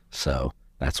 so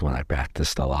that's when I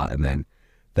practiced a lot, and then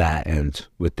that and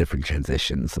with different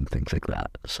transitions and things like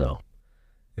that. So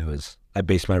I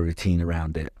based my routine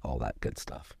around it, all that good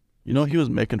stuff. He was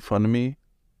making fun of me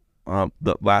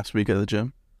the last week at the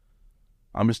gym.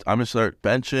 I'm gonna start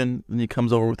benching, and he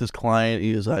comes over with his client.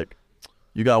 He was like,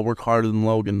 you gotta work harder than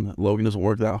Logan. Logan doesn't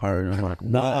work that hard. And I'm like,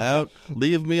 no,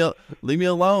 leave me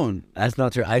alone. That's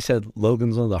not true. I said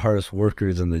Logan's one of the hardest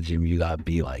workers in the gym. You gotta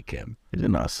be like him. He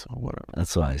didn't us. Whatever.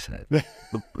 That's what I said.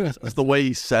 That's the way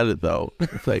he said it, though.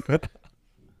 It's like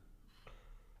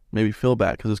maybe feel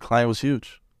bad because his client was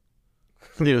huge. I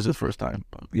think it was his first time.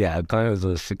 But. Yeah, I thought it was a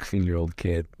 16-year-old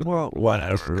kid. Well,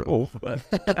 whatever.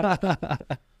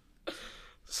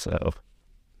 So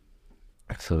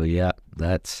yeah,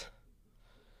 that's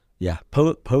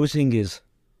posing is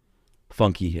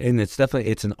funky, and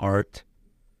it's an art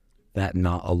that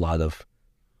not a lot of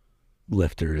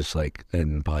lifters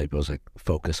and bodybuilders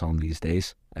focus on these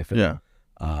days. I feel. Yeah.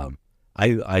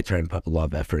 I try and put a lot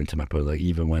of effort into my pose.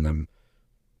 Even when I'm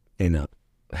in a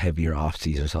heavier off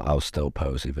season, so I'll still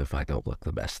pose even if I don't look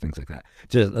the best. Things like that.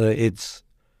 Just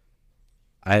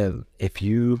if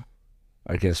you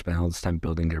are gonna spend all this time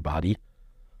building your body,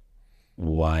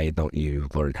 why don't you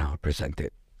learn how to present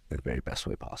it in the very best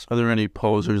way possible? Are there any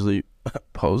posers? Are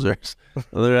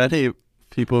there any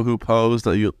people who pose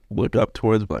that you look up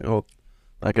towards, like, oh,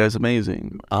 that guy's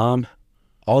amazing?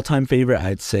 All-time favorite,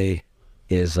 I'd say,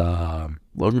 is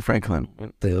Logan Franklin.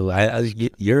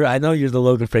 I know you're the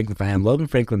Logan Franklin fan. Logan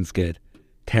Franklin's good.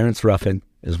 Terrence Ruffin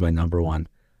is my number one.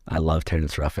 I love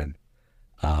Terrence Ruffin.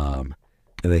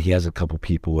 And then he has a couple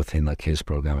people within his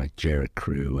program, like Jared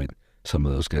Crew and some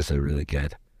of those guys that are really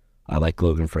good. I like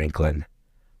Logan Franklin.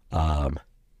 And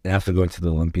after going to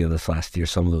the Olympia this last year,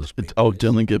 some of those.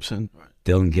 Dylan Gibson.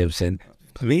 Dylan Gibson.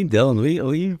 Me and Dylan,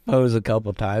 we posed a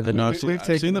couple times. I've seen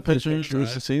the pictures.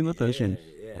 I've seen the pictures.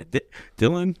 Yeah.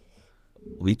 Dylan,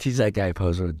 we tease that guy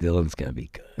pose where Dylan's going to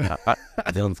be good.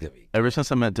 Dylan's going to be good. Ever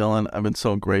since I met Dylan, I've been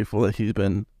so grateful that he's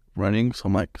been running. So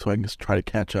I can just try to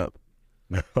catch up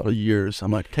for years.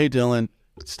 I'm like, hey, Dylan,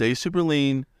 stay super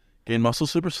lean, gain muscle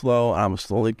super slow. I'm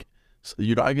slowly,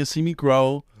 you're not going to see me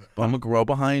grow, but I'm going to grow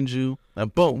behind you.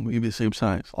 And boom, we can be the same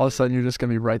size. All of a sudden, you're just going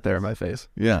to be right there in my face.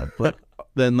 Yeah. But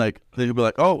then, they'll be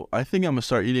like, oh, I think I'm going to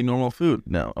start eating normal food.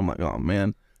 No. I'm like, oh,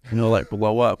 man.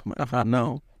 Blow up. I'm like,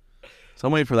 no. So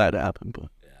I'm waiting for that to happen. But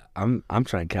I'm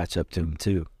trying to catch up to him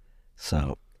too.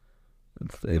 So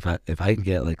if I can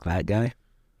get that guy,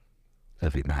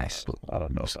 that'd be nice. I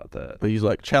don't know about that. But he's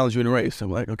like, challenge you in a race.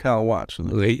 I'm like, okay, I'll watch.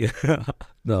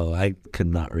 No, I could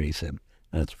not race him.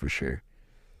 That's for sure.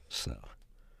 So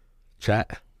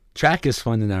track is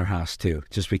fun in our house too,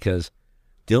 just because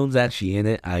Dylan's actually in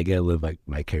it. I get to live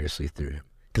vicariously through him.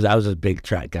 Because I was a big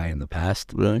track guy in the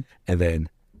past. Really? And then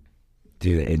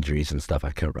due to injuries and stuff,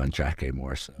 I couldn't run track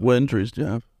anymore. So. What injuries do you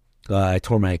have? I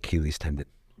tore my Achilles tendon.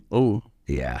 Oh.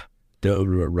 Yeah.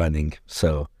 Running,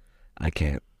 so I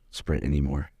can't sprint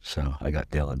anymore. So I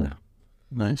got Dylan now.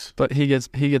 Nice. But he gets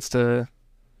to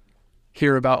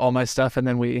hear about all my stuff, and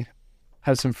then we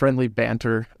have some friendly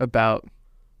banter about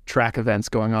track events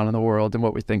going on in the world and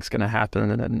what we think's going to happen,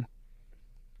 and then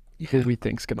who we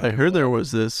think's going to. I heard there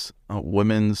was this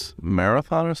women's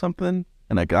marathon or something,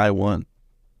 and a guy won.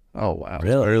 Oh wow!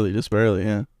 Really? Just barely,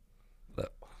 yeah.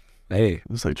 Hey,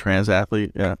 it's trans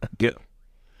athlete, yeah.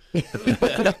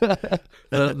 The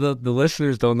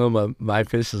listeners don't know my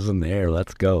fish is in the air.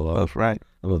 Let's go. That's right.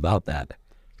 I'm about that.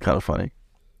 Kind of funny.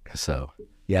 So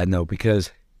yeah, no,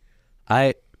 because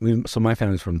so my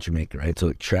family's from Jamaica, right?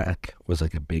 So track was a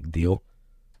big deal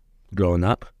growing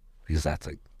up because that's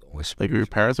the only sport. Your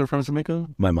parents are from Jamaica?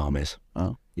 My mom is.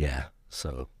 Oh. Yeah.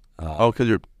 So. Because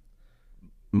your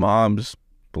mom's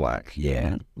black.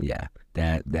 Yeah.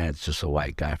 Dad's just a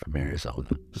white guy from Arizona.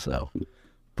 So,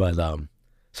 but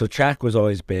so track was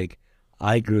always big.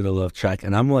 I grew to love track,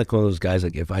 and I'm one of those guys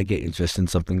if I get interested in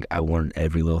something, I learn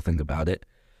every little thing about it.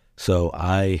 So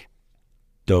I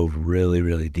dove really,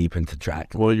 really deep into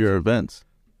track. What are your events?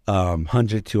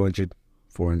 100, 200,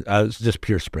 400. I was just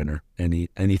pure sprinter.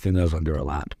 Anything that was under a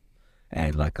lap,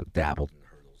 and dabbled in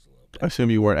hurdles a little bit. I assume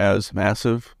you weren't as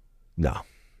massive. No.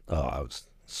 Oh, I was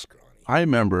scrawny. I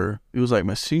remember it was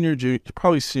my senior year.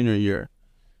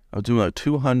 I was doing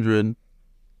 200,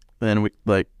 and we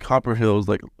Copper Hills.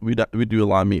 We do a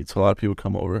lot of meets, so a lot of people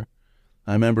come over.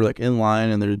 I remember in line,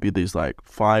 and there'd be these 5'8",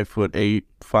 5'6",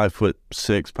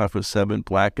 5'7"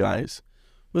 black guys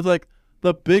with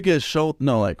the biggest shoulder.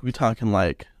 No, we talking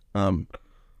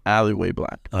alleyway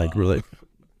black, really.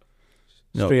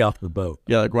 Straight off the boat.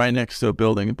 Yeah, right next to a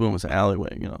building, and boom, it's an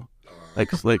alleyway.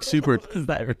 Super. Is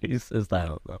that racist? I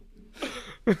don't know.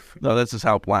 No, that's just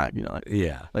how black.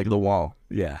 Yeah, the wall.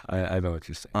 Yeah, I know what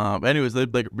you're saying. Anyways,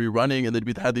 they'd be running, and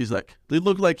they'd have these they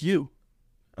look like you,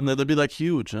 and they'd be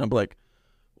huge, and I'm like,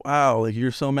 wow,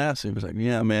 you're so massive. It's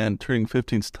yeah, man, turning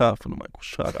 15's tough, and I'm like, well,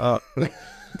 shut up.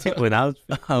 When I'm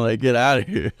get out of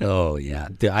here. Oh yeah,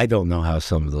 dude, I don't know how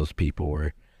some of those people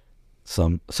were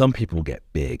Some people get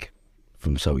big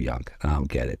from so young. I don't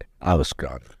get it. I was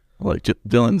strong. Like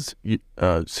Dylan's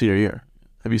senior year.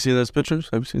 Have you seen those pictures?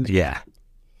 Have you seen those?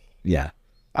 Yeah.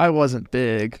 I wasn't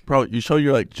big. Bro, you show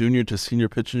your like junior to senior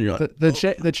picture. And you're like,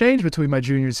 the change between my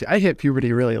junior and I hit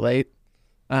puberty really late.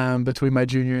 Between my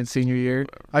junior and senior year,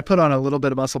 I put on a little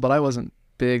bit of muscle, but I wasn't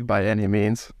big by any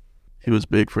means. He was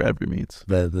big for every means.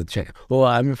 The change. Well,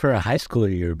 I mean, for a high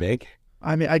schooler, you were big.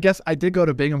 I mean, I guess I did go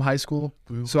to Bingham High School,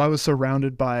 so I was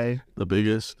surrounded by the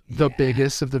biggest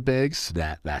of the bigs.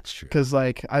 That's true. Because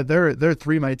like there are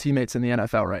 3 of my teammates in the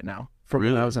NFL right now from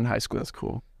when I was in high school. That's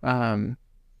cool. And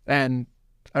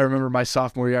I remember my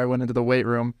sophomore year, I went into the weight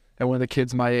room, and one of the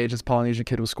kids my age, this Polynesian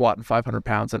kid, was squatting 500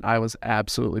 pounds, and I was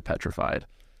absolutely petrified.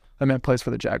 That man plays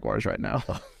for the Jaguars right now.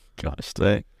 Oh, gosh,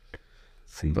 dang.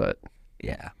 But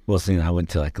yeah. Well, see, I went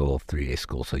to like a little 3A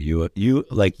school, so you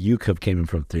could have came in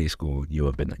from 3A school, you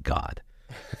have been a god.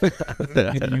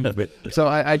 So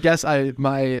I guess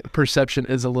my perception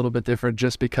is a little bit different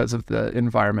just because of the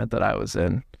environment that I was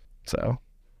in. So,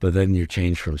 but then you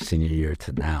changed from senior year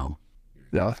to now.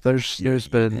 Yeah, there's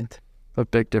been a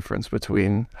big difference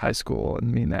between high school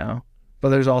and me now.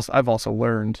 But I've also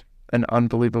learned an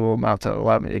unbelievable amount to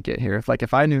allow me to get here.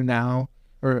 If I knew now,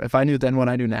 or if I knew then what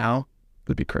I knew now,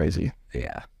 it'd be crazy.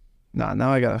 Yeah.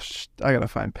 Now I gotta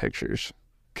find pictures.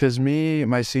 Cause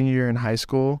my senior year in high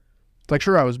school, like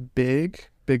sure I was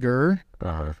bigger.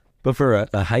 But for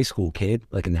a high school kid,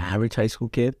 like an average high school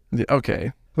kid,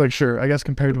 okay, like sure, I guess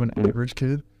compared to an average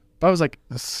kid, but I was like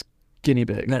a skinny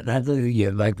big. Like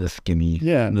the skinny.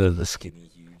 Yeah, the skinny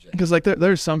huge. Because like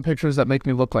there's some pictures that make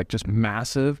me look like just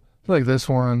massive. Like this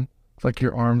one, like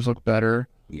your arms look better.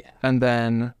 Yeah. And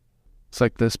then it's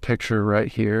like this picture right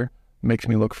here makes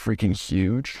me look freaking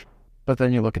huge. But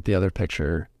then you look at the other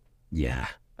picture. Yeah.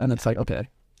 And it's like, okay.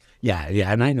 Yeah,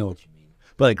 and I know what you mean.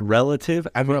 But like relative,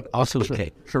 I mean, also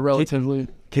okay. For relatively,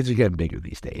 kids are getting bigger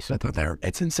these days.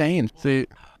 It's insane. See,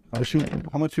 how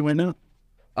much you weigh now?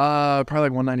 Probably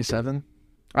like 197.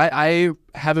 I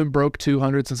haven't broke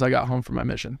 200 since I got home from my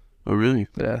mission. Oh, really?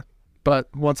 Yeah.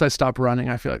 But once I stop running,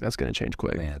 I feel like that's going to change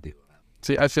quick. Yeah, dude.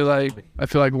 See, I feel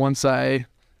like once I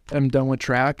am done with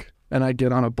track and I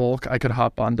get on a bulk, I could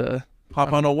hop on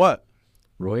a what?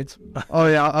 Roids? Oh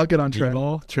yeah, I'll get on track.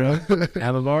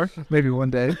 Handlebar? Maybe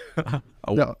one day.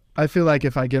 No, I feel like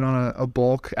if I get on a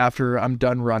bulk after I'm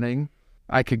done running,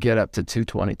 I could get up to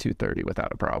 220, 230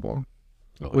 without a problem,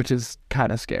 which is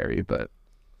kind of scary, but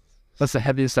that's the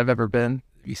heaviest I've ever been.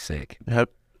 Be sick. The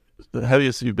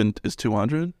heaviest you've been is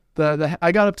 200?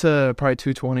 I got up to probably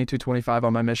 220, 225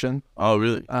 on my mission. Oh,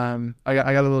 really? I got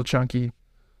a little chunky.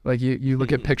 Like you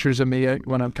look at pictures of me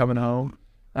when I'm coming home,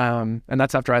 and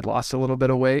that's after I'd lost a little bit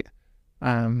of weight,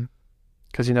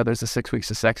 because there's the 6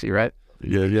 weeks of sexy, right?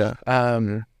 Yeah.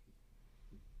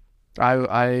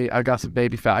 I got some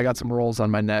baby fat. I got some rolls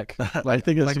on my neck. I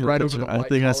think I see right over the I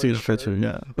think I see the picture.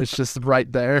 Yeah, it's just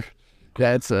right there.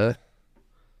 Yeah, it's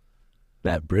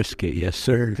that brisket, yes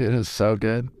sir. It is so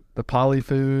good. The poly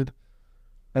food,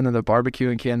 and then the barbecue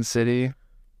in Kansas City,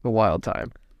 the wild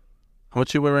time. How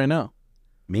much you weigh right now?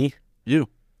 Me? You?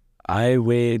 I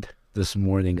weighed this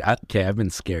morning. I've been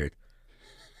scared.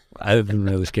 I've been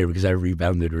really scared because I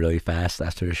rebounded really fast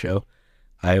after the show.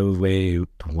 I weighed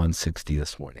 160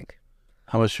 this morning.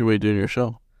 How much you weigh during your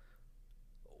show?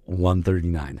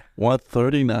 139.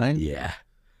 139? Yeah.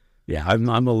 Yeah, I'm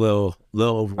a little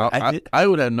over. I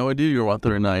would have no idea you were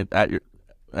 139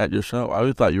 at your show. I would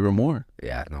have thought you were more.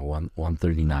 Yeah, no,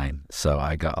 139. So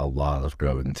I got a lot of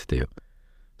growing to do.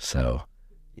 So,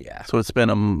 yeah. So it's been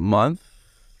a month?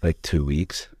 Like 2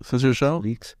 weeks. Since your show? 2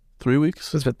 weeks. 3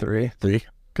 weeks? It's been 3. 3?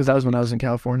 Because that was when I was in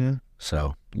California.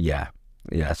 So, yeah.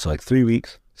 Yeah, so like 3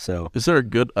 weeks. So is there a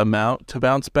good amount to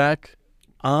bounce back?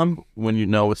 When you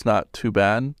know it's not too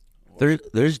bad?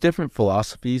 There's different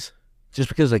philosophies. Just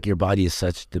because like your body is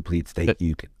such depleted state,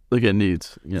 you can like it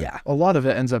needs. Yeah. A lot of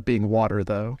it ends up being water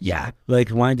though. Yeah. Like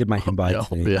when I did my in-body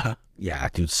thing. Yeah. Yeah,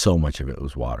 dude, so much of it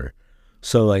was water.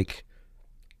 So like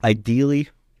ideally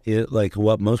like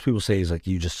what most people say is like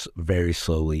you just very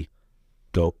slowly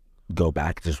go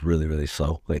back, just really, really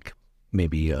slow. Like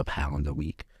maybe a pound a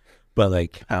week. But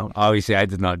like obviously I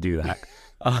did not do that.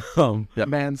 Yeah.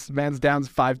 Man's down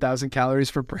 5,000 calories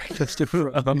for breakfast.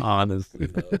 Honestly.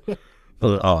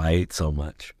 Oh, I ate so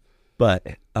much.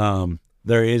 But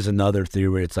there is another theory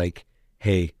where it's like,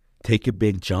 hey, take a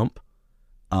big jump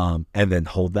and then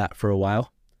hold that for a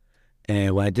while.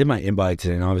 And when I did my in-body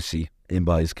today, and obviously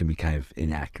in-bodies can be kind of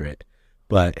inaccurate,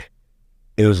 but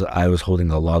I was holding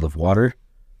a lot of water,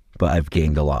 but I've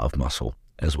gained a lot of muscle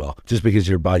as well. Just because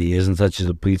your body is in such a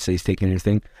depleted state taking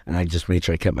everything, and I just made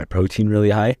sure I kept my protein really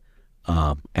high,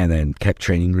 and then kept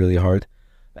training really hard.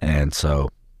 And so,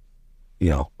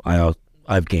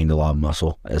 I've gained a lot of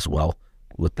muscle as well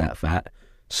with that fat.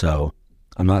 So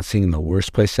I'm not seeing the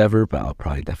worst place ever, but I'll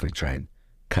probably definitely try and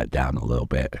cut down a little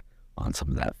bit on some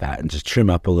of that fat and just trim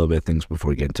up a little bit of things before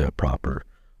we get into a proper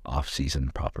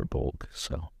off-season, proper bulk.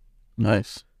 So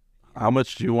nice. How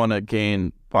much do you want to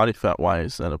gain body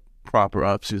fat-wise at a proper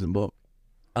off-season bulk?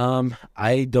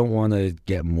 I don't want to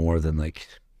get more than like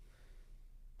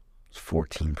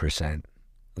 14%.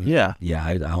 Yeah. Yeah,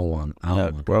 I don't want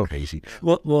to go crazy.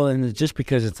 Well, and it's just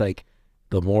because it's like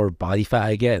the more body fat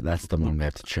I get, that's the more I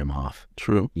have to trim off.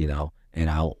 True. And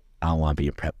I don't want to be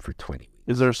in prep for 20 weeks.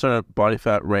 Is there a certain body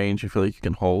fat range you feel like you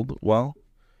can hold well?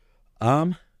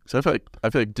 So I feel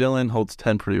like Dylan holds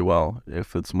 10 pretty well,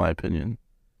 if it's my opinion.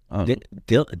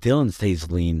 Dylan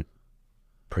stays lean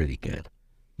pretty good.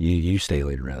 You stay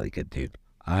lean really good, dude.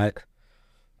 I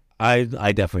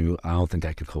definitely, I don't think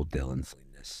I could hold Dylan's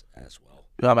leanness as well.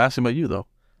 I'm asking about you though.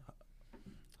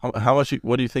 How much?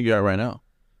 What do you think you are right now?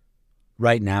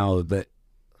 Right now,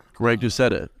 Greg just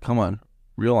said it. Come on,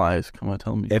 realize. Come on,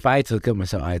 tell me. If I had to look at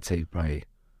myself, I'd say probably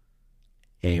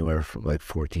anywhere from like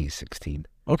 14, 16.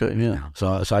 Okay, yeah. So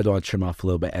I don't want to trim off a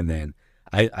little bit, and then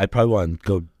I probably want to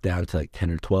go down to like 10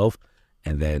 or 12,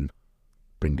 and then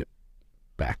bring it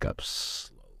back up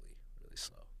slowly, really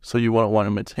slow. So you wouldn't want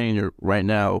to maintain your right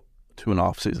now to an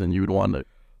off season. You would want to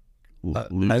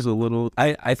lose a little.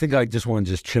 I think I just want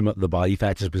to just trim up the body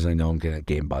fat just because I know I'm going to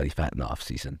gain body fat in the off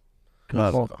season.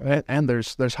 Well, and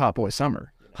there's Hot Boy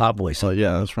Summer. Hot Boy Summer. Oh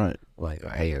yeah, that's right. Like,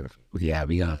 hey, yeah,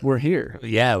 we're here.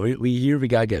 Yeah, we here. We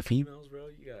gotta get females, bro.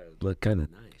 You gotta look kind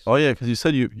of nice. Oh yeah, because you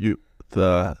said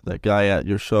that guy at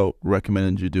your show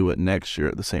recommended you do it next year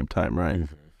at the same time, right?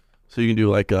 Mm-hmm. So you can do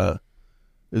like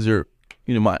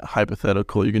my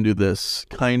hypothetical, you can do this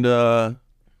kind of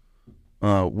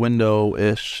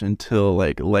window-ish until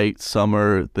like late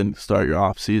summer, then start your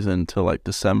off season until like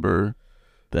December,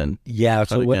 then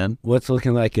so what's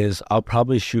looking like is I'll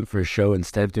probably shoot for a show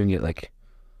instead of doing it like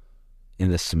in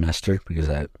the semester, because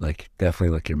that like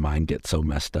definitely like your mind gets so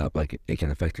messed up, like it can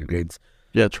affect your grades.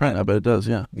 Yeah, Trent, I bet it does.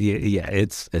 Yeah,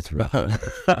 it's rough.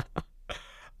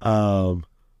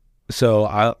 So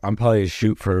I'm probably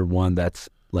shoot for one that's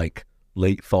like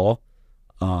late fall.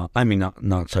 I mean,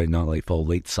 not late fall,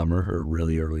 late summer or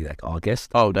really early like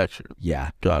August. Oh, that's true.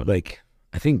 Yeah, got it. Like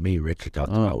I think maybe Richard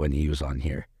talked about when he was on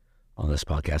here on this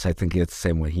podcast. I think it's the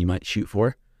same one he might shoot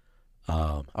for.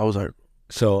 I was like,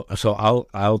 so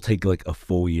I'll take like a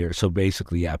full year. So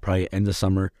basically, probably end of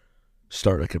summer,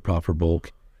 start like a proper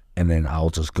bulk, and then I'll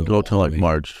just go till like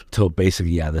March. Till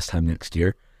basically this time next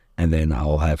year, and then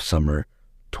I'll have summer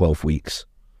 12 weeks,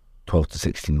 12 to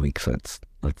 16 weeks.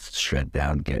 Let's shred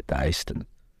down, get diced, and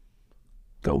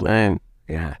go. Dang.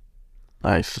 Yeah.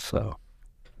 Nice. So,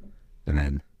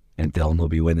 and Dylan will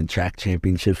be winning track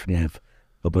championships. We have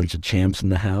a bunch of champs in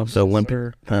the house. The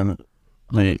Olympians.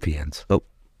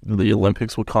 The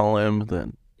Olympics will call him.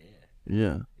 Then,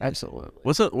 yeah, absolutely.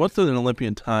 What's an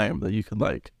Olympian time that you could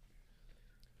like?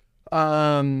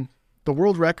 The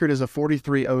world record is a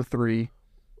 43:03.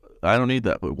 I don't need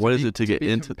that, but what is it to get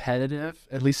into competitive?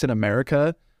 At least in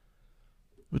America,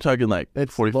 we're talking like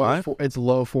 45. It's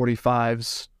low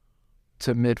 45s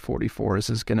to mid 44s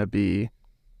is going to be.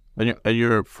 And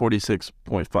you're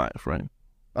 46.5, right?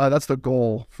 That's the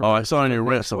goal. I saw it on your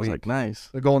wrist. I was like, nice.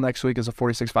 The goal next week is a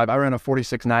 46.5. I ran a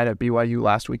 46.9 at BYU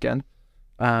last weekend.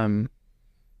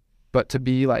 But to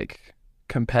be like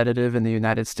competitive in the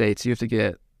United States, you have to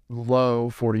get low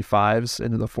 45s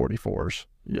into the 44s.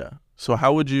 Yeah. So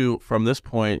how would you, from this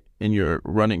point in your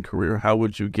running career, what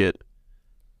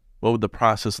would the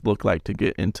process look like to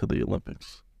get into the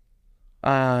Olympics?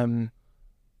 Kind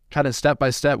of step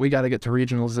by step. We got to get to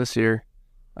regionals this year.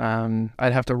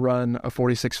 I'd have to run a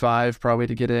 46.5 probably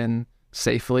to get in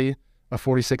safely. A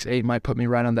 46.8 might put me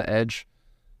right on the edge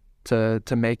to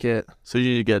make it. So you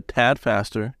need to get a tad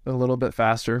faster. A little bit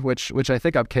faster, which I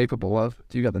think I'm capable of.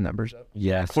 Do you got the numbers up?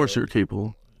 Yeah. Of course you're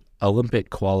capable.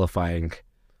 Olympic qualifying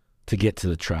to get to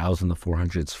the trials in the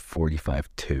 400s,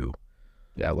 45.2.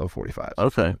 Yeah, low 45.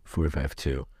 Okay.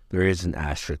 45.2. There is an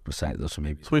asterisk beside those, so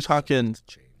maybe. So we're talking...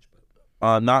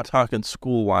 not talking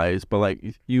school-wise, but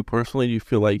like you personally, you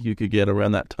feel like you could get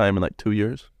around that time in like 2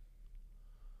 years?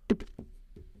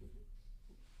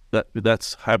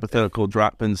 That's hypothetical,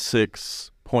 dropping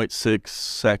 6.6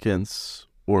 seconds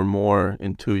or more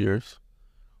in 2 years.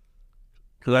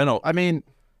 Because I know. I mean,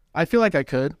 I feel like I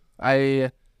could.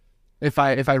 If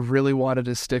I really wanted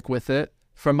to stick with it,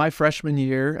 from my freshman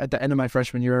year, at the end of my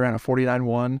freshman year, I ran a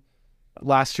 49.1.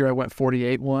 Last year I went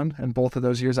 48.1, and both of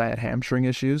those years I had hamstring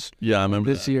issues. Yeah, I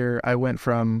remember This year I went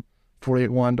from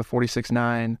 48.1 to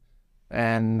 46.9,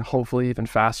 and hopefully even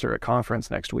faster at conference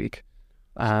next week.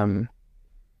 I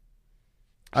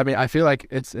mean, I feel like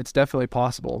it's definitely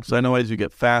possible. So I know as you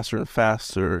get faster and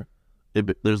faster,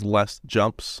 there's less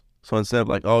jumps. So instead of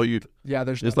like,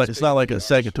 it's not like a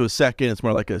second to a second. It's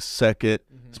more like a second.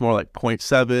 Mm-hmm. It's more like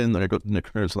 0.7. Then it goes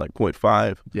to like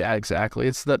 0.5. Yeah, exactly.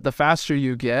 It's the faster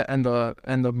you get, and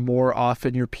the more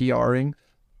often you're PRing,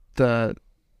 the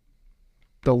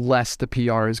less the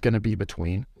PR is going to be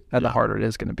between, and the harder it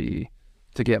is going to be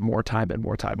to get more time and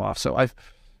more time off. So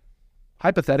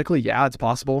hypothetically, it's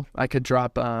possible. I could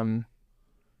drop. Were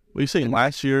you saying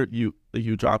last year you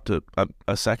dropped a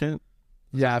second?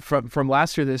 Yeah, from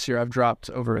last year this year, I've dropped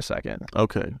over a second.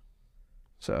 Okay.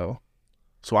 So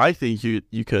I think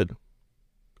you could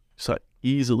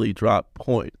easily drop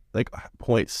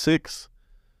 0.6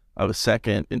 of a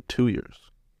second in 2 years.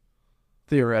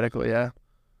 Theoretically, yeah.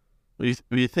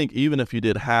 You think even if you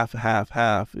did half,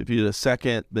 if you did a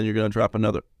second, then you're going to drop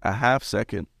a half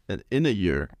second in a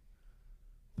year,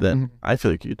 then I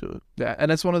feel like you do it. Yeah, and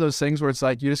it's one of those things where it's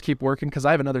like you just keep working, because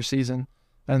I have another season,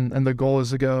 and the goal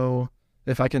is to go.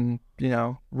 If I can,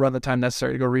 run the time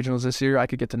necessary to go regionals this year, I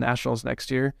could get to nationals next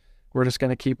year. We're just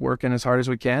going to keep working as hard as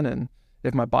we can. And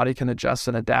if my body can adjust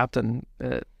and adapt and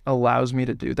it allows me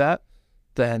to do that,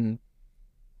 then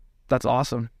that's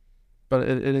awesome. But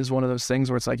it is one of those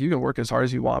things where it's like you can work as hard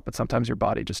as you want, but sometimes your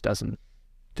body just doesn't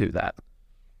do that.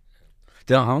 I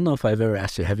don't know if I've ever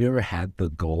asked you, have you ever had the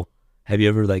goal? Have you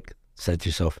ever said to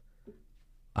yourself,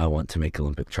 I want to make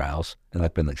Olympic trials,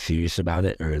 and been serious about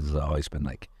it? Or has it always been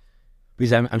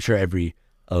because I'm sure every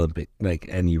Olympic,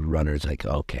 any runner's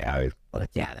okay, that'd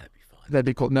be fun. That'd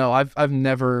be cool. No, I've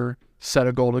never set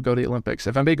a goal to go to the Olympics.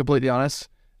 If I'm being completely honest,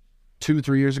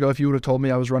 2-3 years ago, if you would have told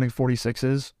me I was running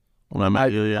 46s,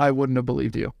 I wouldn't have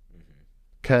believed you.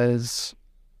 Because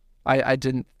I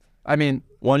didn't,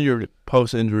 1 year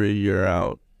post-injury, you're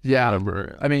out. Yeah.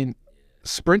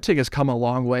 Sprinting has come a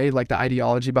long way. The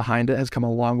ideology behind it has come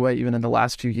a long way, even in the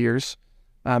last few years.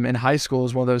 In high school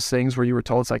is one of those things where you were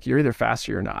told it's you're either fast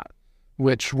or you're not,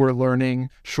 which we're learning.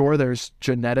 Sure, there's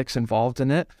genetics involved in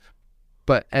it,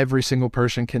 but every single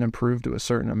person can improve to a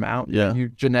certain amount. Yeah. You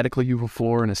have a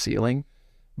floor and a ceiling,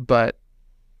 but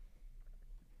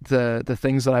the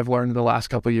things that I've learned in the last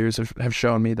couple of years have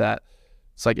shown me that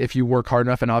it's if you work hard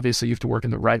enough, and obviously you have to work in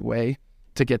the right way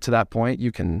to get to that point,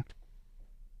 you can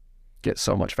get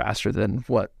so much faster than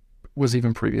what was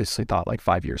even previously thought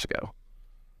 5 years ago.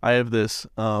 I have this,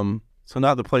 so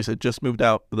not the place I just moved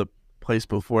out, but the place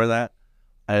before that,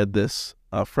 I had this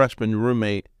freshman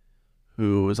roommate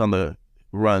who was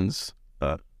runs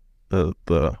the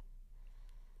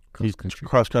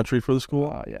cross country for the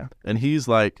school. Yeah. And he's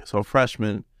so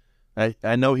freshman,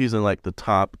 I know he's in the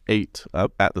top 8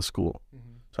 at the school.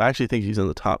 Mm-hmm. So I actually think he's in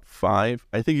the top 5.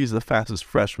 I think he's the fastest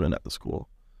freshman at the school.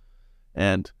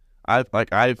 And I've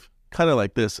kind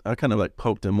of this, I kind of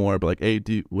poked him more, but hey,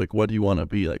 what do you want to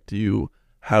be? Do you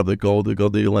have the goal to go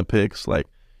to the Olympics?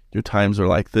 Your times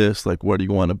are this, where do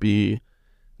you want to be?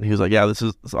 And he was yeah, this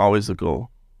is always the goal,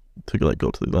 to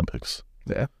go to the Olympics.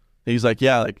 Yeah. And he's I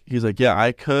could.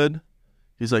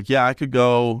 He's I could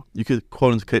go, you could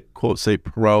quote say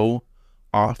pro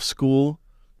off school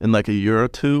in a year or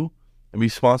two and be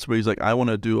sponsored. But he's I want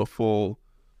to do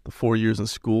the 4 years in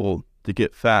school to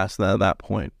get fast. And at that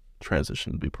point,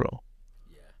 transition to be pro.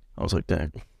 Yeah. I was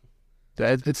dang.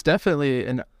 It's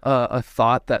definitely a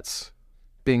thought that's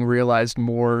being realized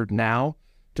more now,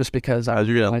 just because as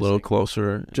you're getting a little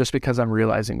closer, just because I'm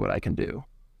realizing what I can do.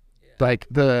 Yeah.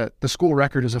 The school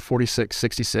record is a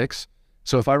 46.66.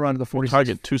 So if I run the 46,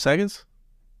 target 2 seconds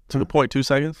to the point, 2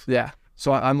 seconds. Yeah.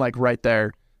 So I'm right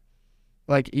there.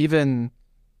 Even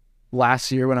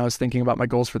last year when I was thinking about my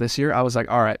goals for this year, I was all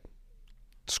right,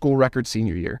 school record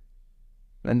senior year.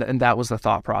 And that was the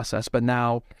thought process. But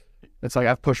now it's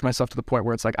I've pushed myself to the point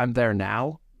where it's I'm there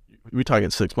now. We're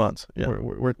talking 6 months. Yeah.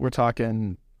 We're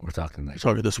talking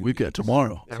this weekend,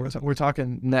 tomorrow. Yeah, we're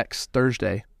talking next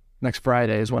Thursday. Next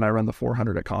Friday is when I run the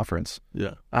 400 at conference.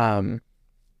 Yeah.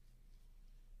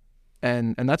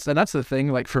 And that's the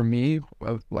thing, for me,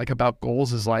 about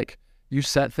goals is you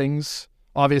set things,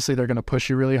 obviously they're going to push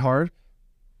you really hard,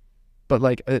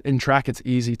 but in track, it's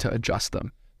easy to adjust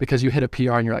them because you hit a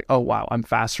PR and you're oh, wow, I'm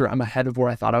faster. I'm ahead of where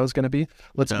I thought I was going to be.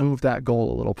 Let's move that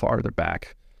goal a little farther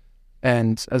back.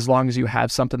 And as long as you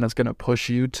have something that's going to push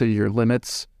you to your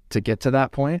limits to get to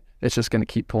that point, it's just going to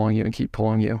keep pulling you and keep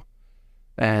pulling you.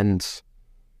 And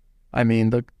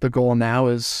the goal now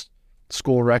is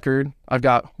school record. I've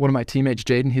got one of my teammates,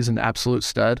 Jaden. He's an absolute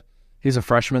stud. He's a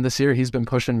freshman this year. He's been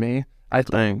pushing me. I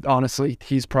think honestly,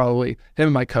 he's probably, him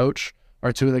and my coach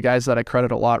are two of the guys that I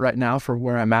credit a lot right now for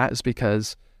where I'm at, is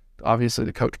because obviously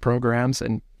the coach programs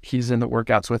and he's in the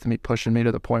workouts with me, pushing me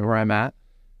to the point where I'm at.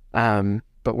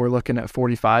 But we're looking at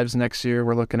 45s next year.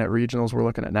 We're looking at regionals. We're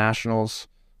looking at nationals.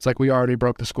 It's like we already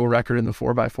broke the school record in the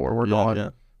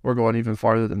 4x4. We're going even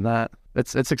farther than that.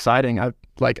 It's exciting.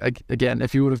 Again,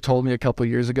 if you would have told me a couple of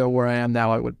years ago where I am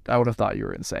now, I would have thought you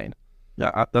were insane.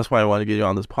 Yeah, that's why I wanted to get you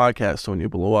on this podcast. So when you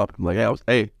blow up, I'm like,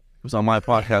 hey, it was on my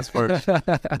podcast first.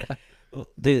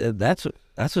 Dude, that's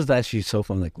what's actually so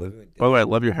fun. Like, by the way, I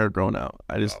love your hair growing out.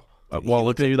 I just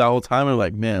looking at you that whole time, I'm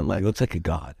like, man, like, it looks like a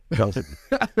god. It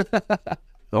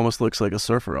almost looks like a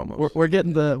surfer. Almost. We're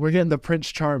getting the Prince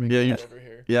Charming. Yeah, over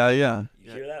here. Yeah.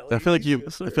 I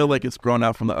feel like it's grown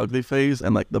out from the ugly phase,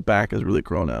 and like the back is really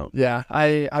grown out. Yeah,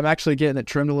 I'm actually getting it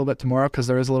trimmed a little bit tomorrow because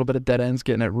there is a little bit of dead ends.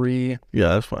 Getting it Yeah,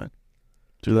 that's fine.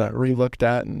 Do that. Re-looked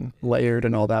at and layered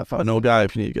and all that fun. I know a guy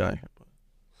if you need a guy.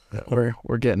 Yeah.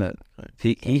 We're getting it.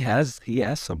 He has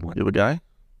someone. You have a guy?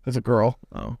 There's a girl.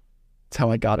 Oh, that's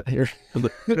how I got it here.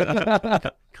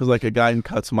 Because like a guy who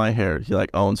cuts my hair, he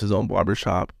like owns his own barber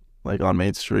shop like on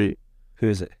Main Street. Who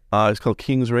is it? It's called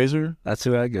King's Razor. That's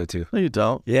who I go to. No, you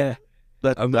don't. Yeah.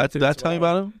 Did I tell you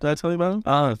about him? Did I tell you about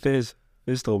him?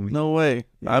 Fizz told me. No way.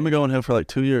 Yeah. I've been going to him for like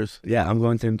 2 years. Yeah, I'm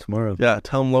going to him tomorrow. Yeah,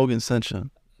 tell him Logan sent you.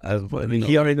 I mean,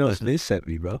 he already knows Fizz sent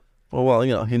me, bro.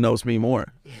 Well, he knows me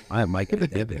more. I am Mike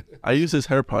Devin. I use his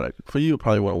hair product. For you, it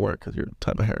probably won't work because your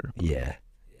type of hair. Yeah.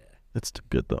 It's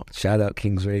good, though. Shout out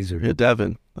King's Razor. Yeah,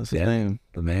 Devin. That's his name.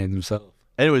 The man himself.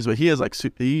 Anyways, but he has like,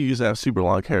 he used to have super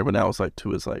long hair, but now it's like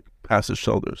to his like past his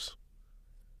shoulders.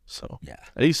 So, yeah.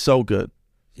 And he's so good.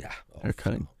 Yeah. Hair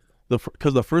cutting.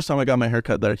 Because the first time I got my hair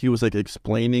cut there, he was like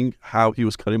explaining how he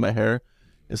was cutting my hair.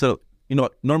 Instead of,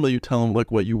 normally you tell him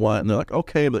like what you want and they're like,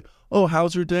 okay, I'm like, oh,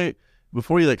 how's your day?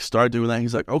 Before you like start doing that,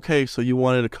 he's like, okay, so you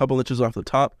wanted a couple inches off the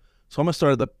top. So I'm going to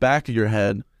start at the back of your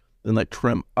head and like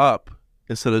trim up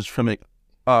instead of trimming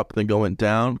up, then going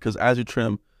down. Because as you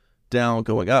trim down,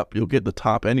 going up, you'll get the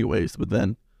top anyways. But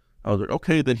then I was like,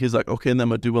 okay. Then he's like, okay, and then I'm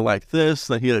going to do it like this.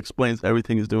 Then he explains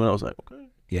everything he's doing. I was like, okay.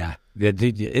 Yeah,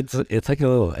 dude, it's like a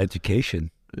little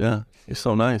education. Yeah, it's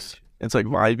so nice. It's like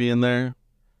vibey in there.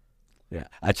 Yeah,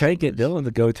 I try to get Dylan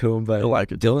to go to him, but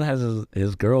like it. Dylan has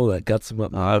his girl that guts him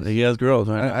up. He has girls,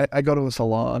 right? I go to a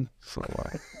salon.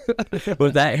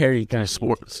 With that hair, you kind of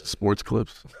sports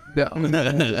clips. No,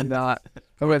 not.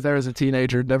 If there was a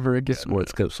teenager, never again.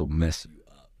 Sports clips will mess you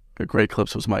up. Great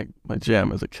clips was my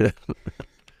jam as a kid.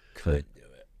 Could do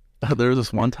it. There was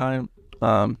this one time.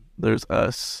 There's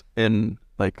us in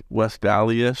like West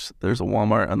Valley-ish. There's a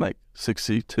Walmart on like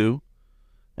 62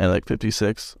 and like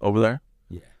 56 over there.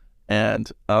 Yeah.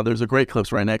 And there's a Great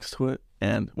Clips right next to it.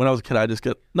 And when I was a kid, I just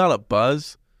get not a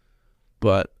buzz,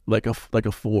 but like a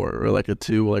 4 or like a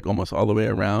 2, like almost all the way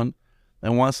around.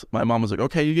 And once my mom was like,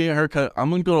 okay, you get your haircut.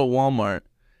 I'm going to go to Walmart.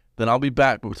 Then I'll be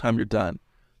back by the time you're done.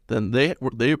 Then they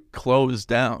closed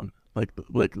down. Like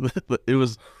it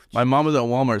was, my mom was at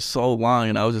Walmart so long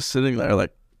and I was just sitting there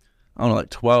like, I don't know, like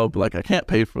 12, but like I can't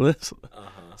pay for this.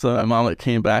 So my mom like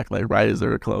came back like right as they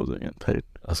were closing and paid.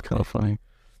 That was kind of funny.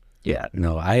 Yeah,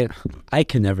 no, I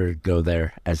can never go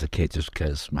there as a kid just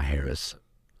because my hair is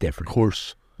different. Of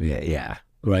course. Yeah,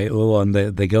 right. Well, and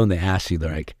they go and they ask you,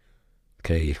 they're like,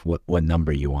 okay, what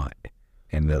number you want?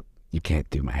 And you can't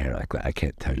do my hair like that. I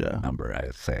can't tell you the number.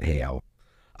 I say, hey,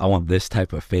 I want this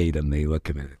type of fade, and they look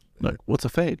at it. Like, what's a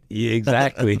fade? Yeah,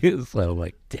 exactly. So I'm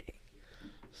like, dang.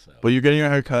 So. But you're getting your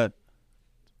hair cut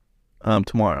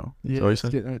tomorrow. Yeah,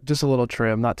 just a little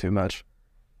trim, not too much.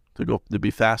 To be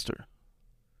faster.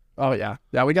 Oh yeah.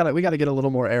 We gotta get a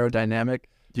little more aerodynamic.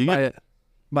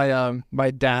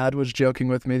 My dad was joking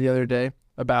with me the other day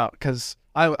about, because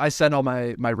I send all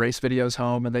my race videos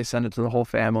home and they send it to the whole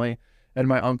family, and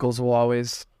my uncles will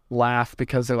always laugh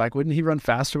because they're like, wouldn't he run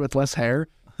faster with less hair?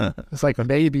 It's like,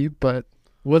 maybe, but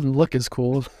wouldn't look as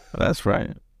cool. That's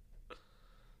right.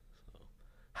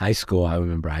 High school, I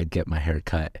remember I'd get my hair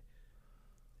cut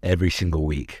every single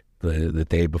week. The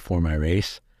day before my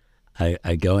race,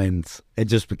 I go in, and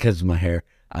just because of my hair,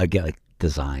 I get like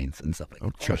designs and stuff like that.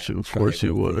 Of course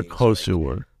you would. Of course you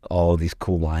would. All these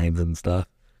cool lines and stuff.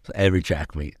 So every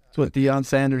track meet. That's what Deion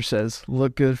Sanders says.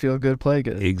 Look good, feel good, play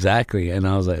good. Exactly. And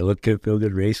I was like, look good, feel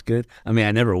good, race good. I mean,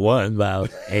 I never won, but I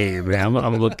was, hey, man,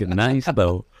 I'm looking nice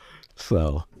though.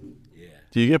 So,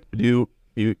 yeah. Are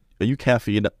you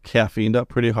caffeined up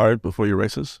pretty hard before your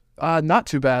races? Not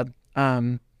too bad.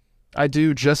 I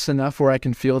do just enough where I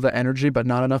can feel the energy, but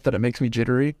not enough that it makes me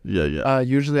jittery. Yeah.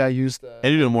 Usually I use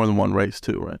and you do more than one race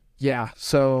too, right? Yeah.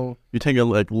 So you take a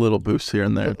little boost here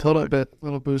and there.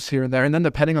 Little boost here and there, and then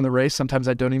depending on the race, sometimes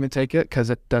I don't even take it because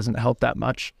it doesn't help that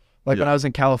much. Like when I was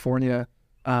in California,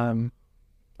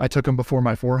 I took them before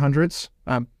my 400s,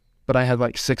 but I had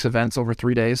like 6 events over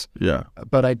 3 days. Yeah.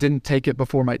 But I didn't take it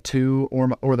before my 2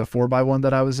 or the 4x1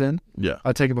 that I was in. Yeah.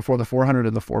 I'd take it before the 400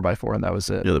 and the 4x4, and that was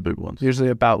it. Yeah, the big ones. Usually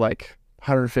about like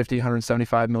 150,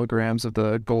 175 milligrams of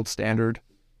the gold standard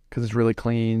because it's really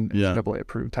clean, AA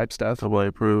approved type stuff. AA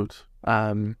approved.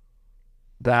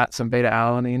 That, some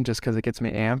beta-alanine just because it gets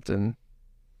me amped, and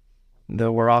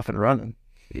then we're off and running.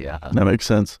 Yeah. That makes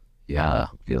sense. Yeah,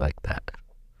 you like that.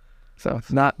 So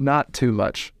it's not too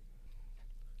much.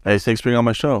 Hey, thanks for being on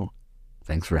my show.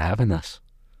 Thanks for having us.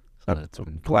 I'm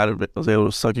glad I was able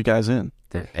to suck you guys in.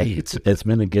 Hey, it's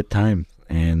been a good time,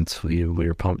 and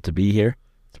we're pumped to be here.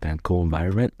 It's been a cool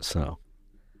environment, so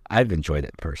I've enjoyed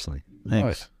it personally.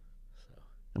 Thanks.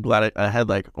 I'm glad I had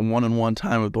like a one-on-one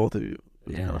time with both of you. It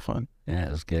was kind of fun. Yeah,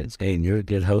 it was good. Hey, and you're a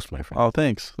good host, my friend. Oh,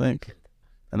 thanks.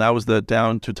 And that was the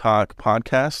Down to Talk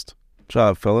podcast. Good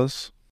job, fellas.